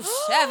listening to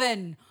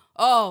 7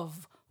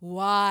 of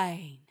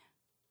Wine.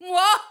 Do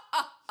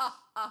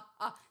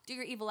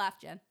your evil laugh,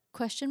 Jen.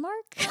 Question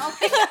mark? Oh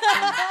my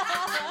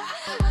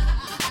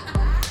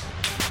God.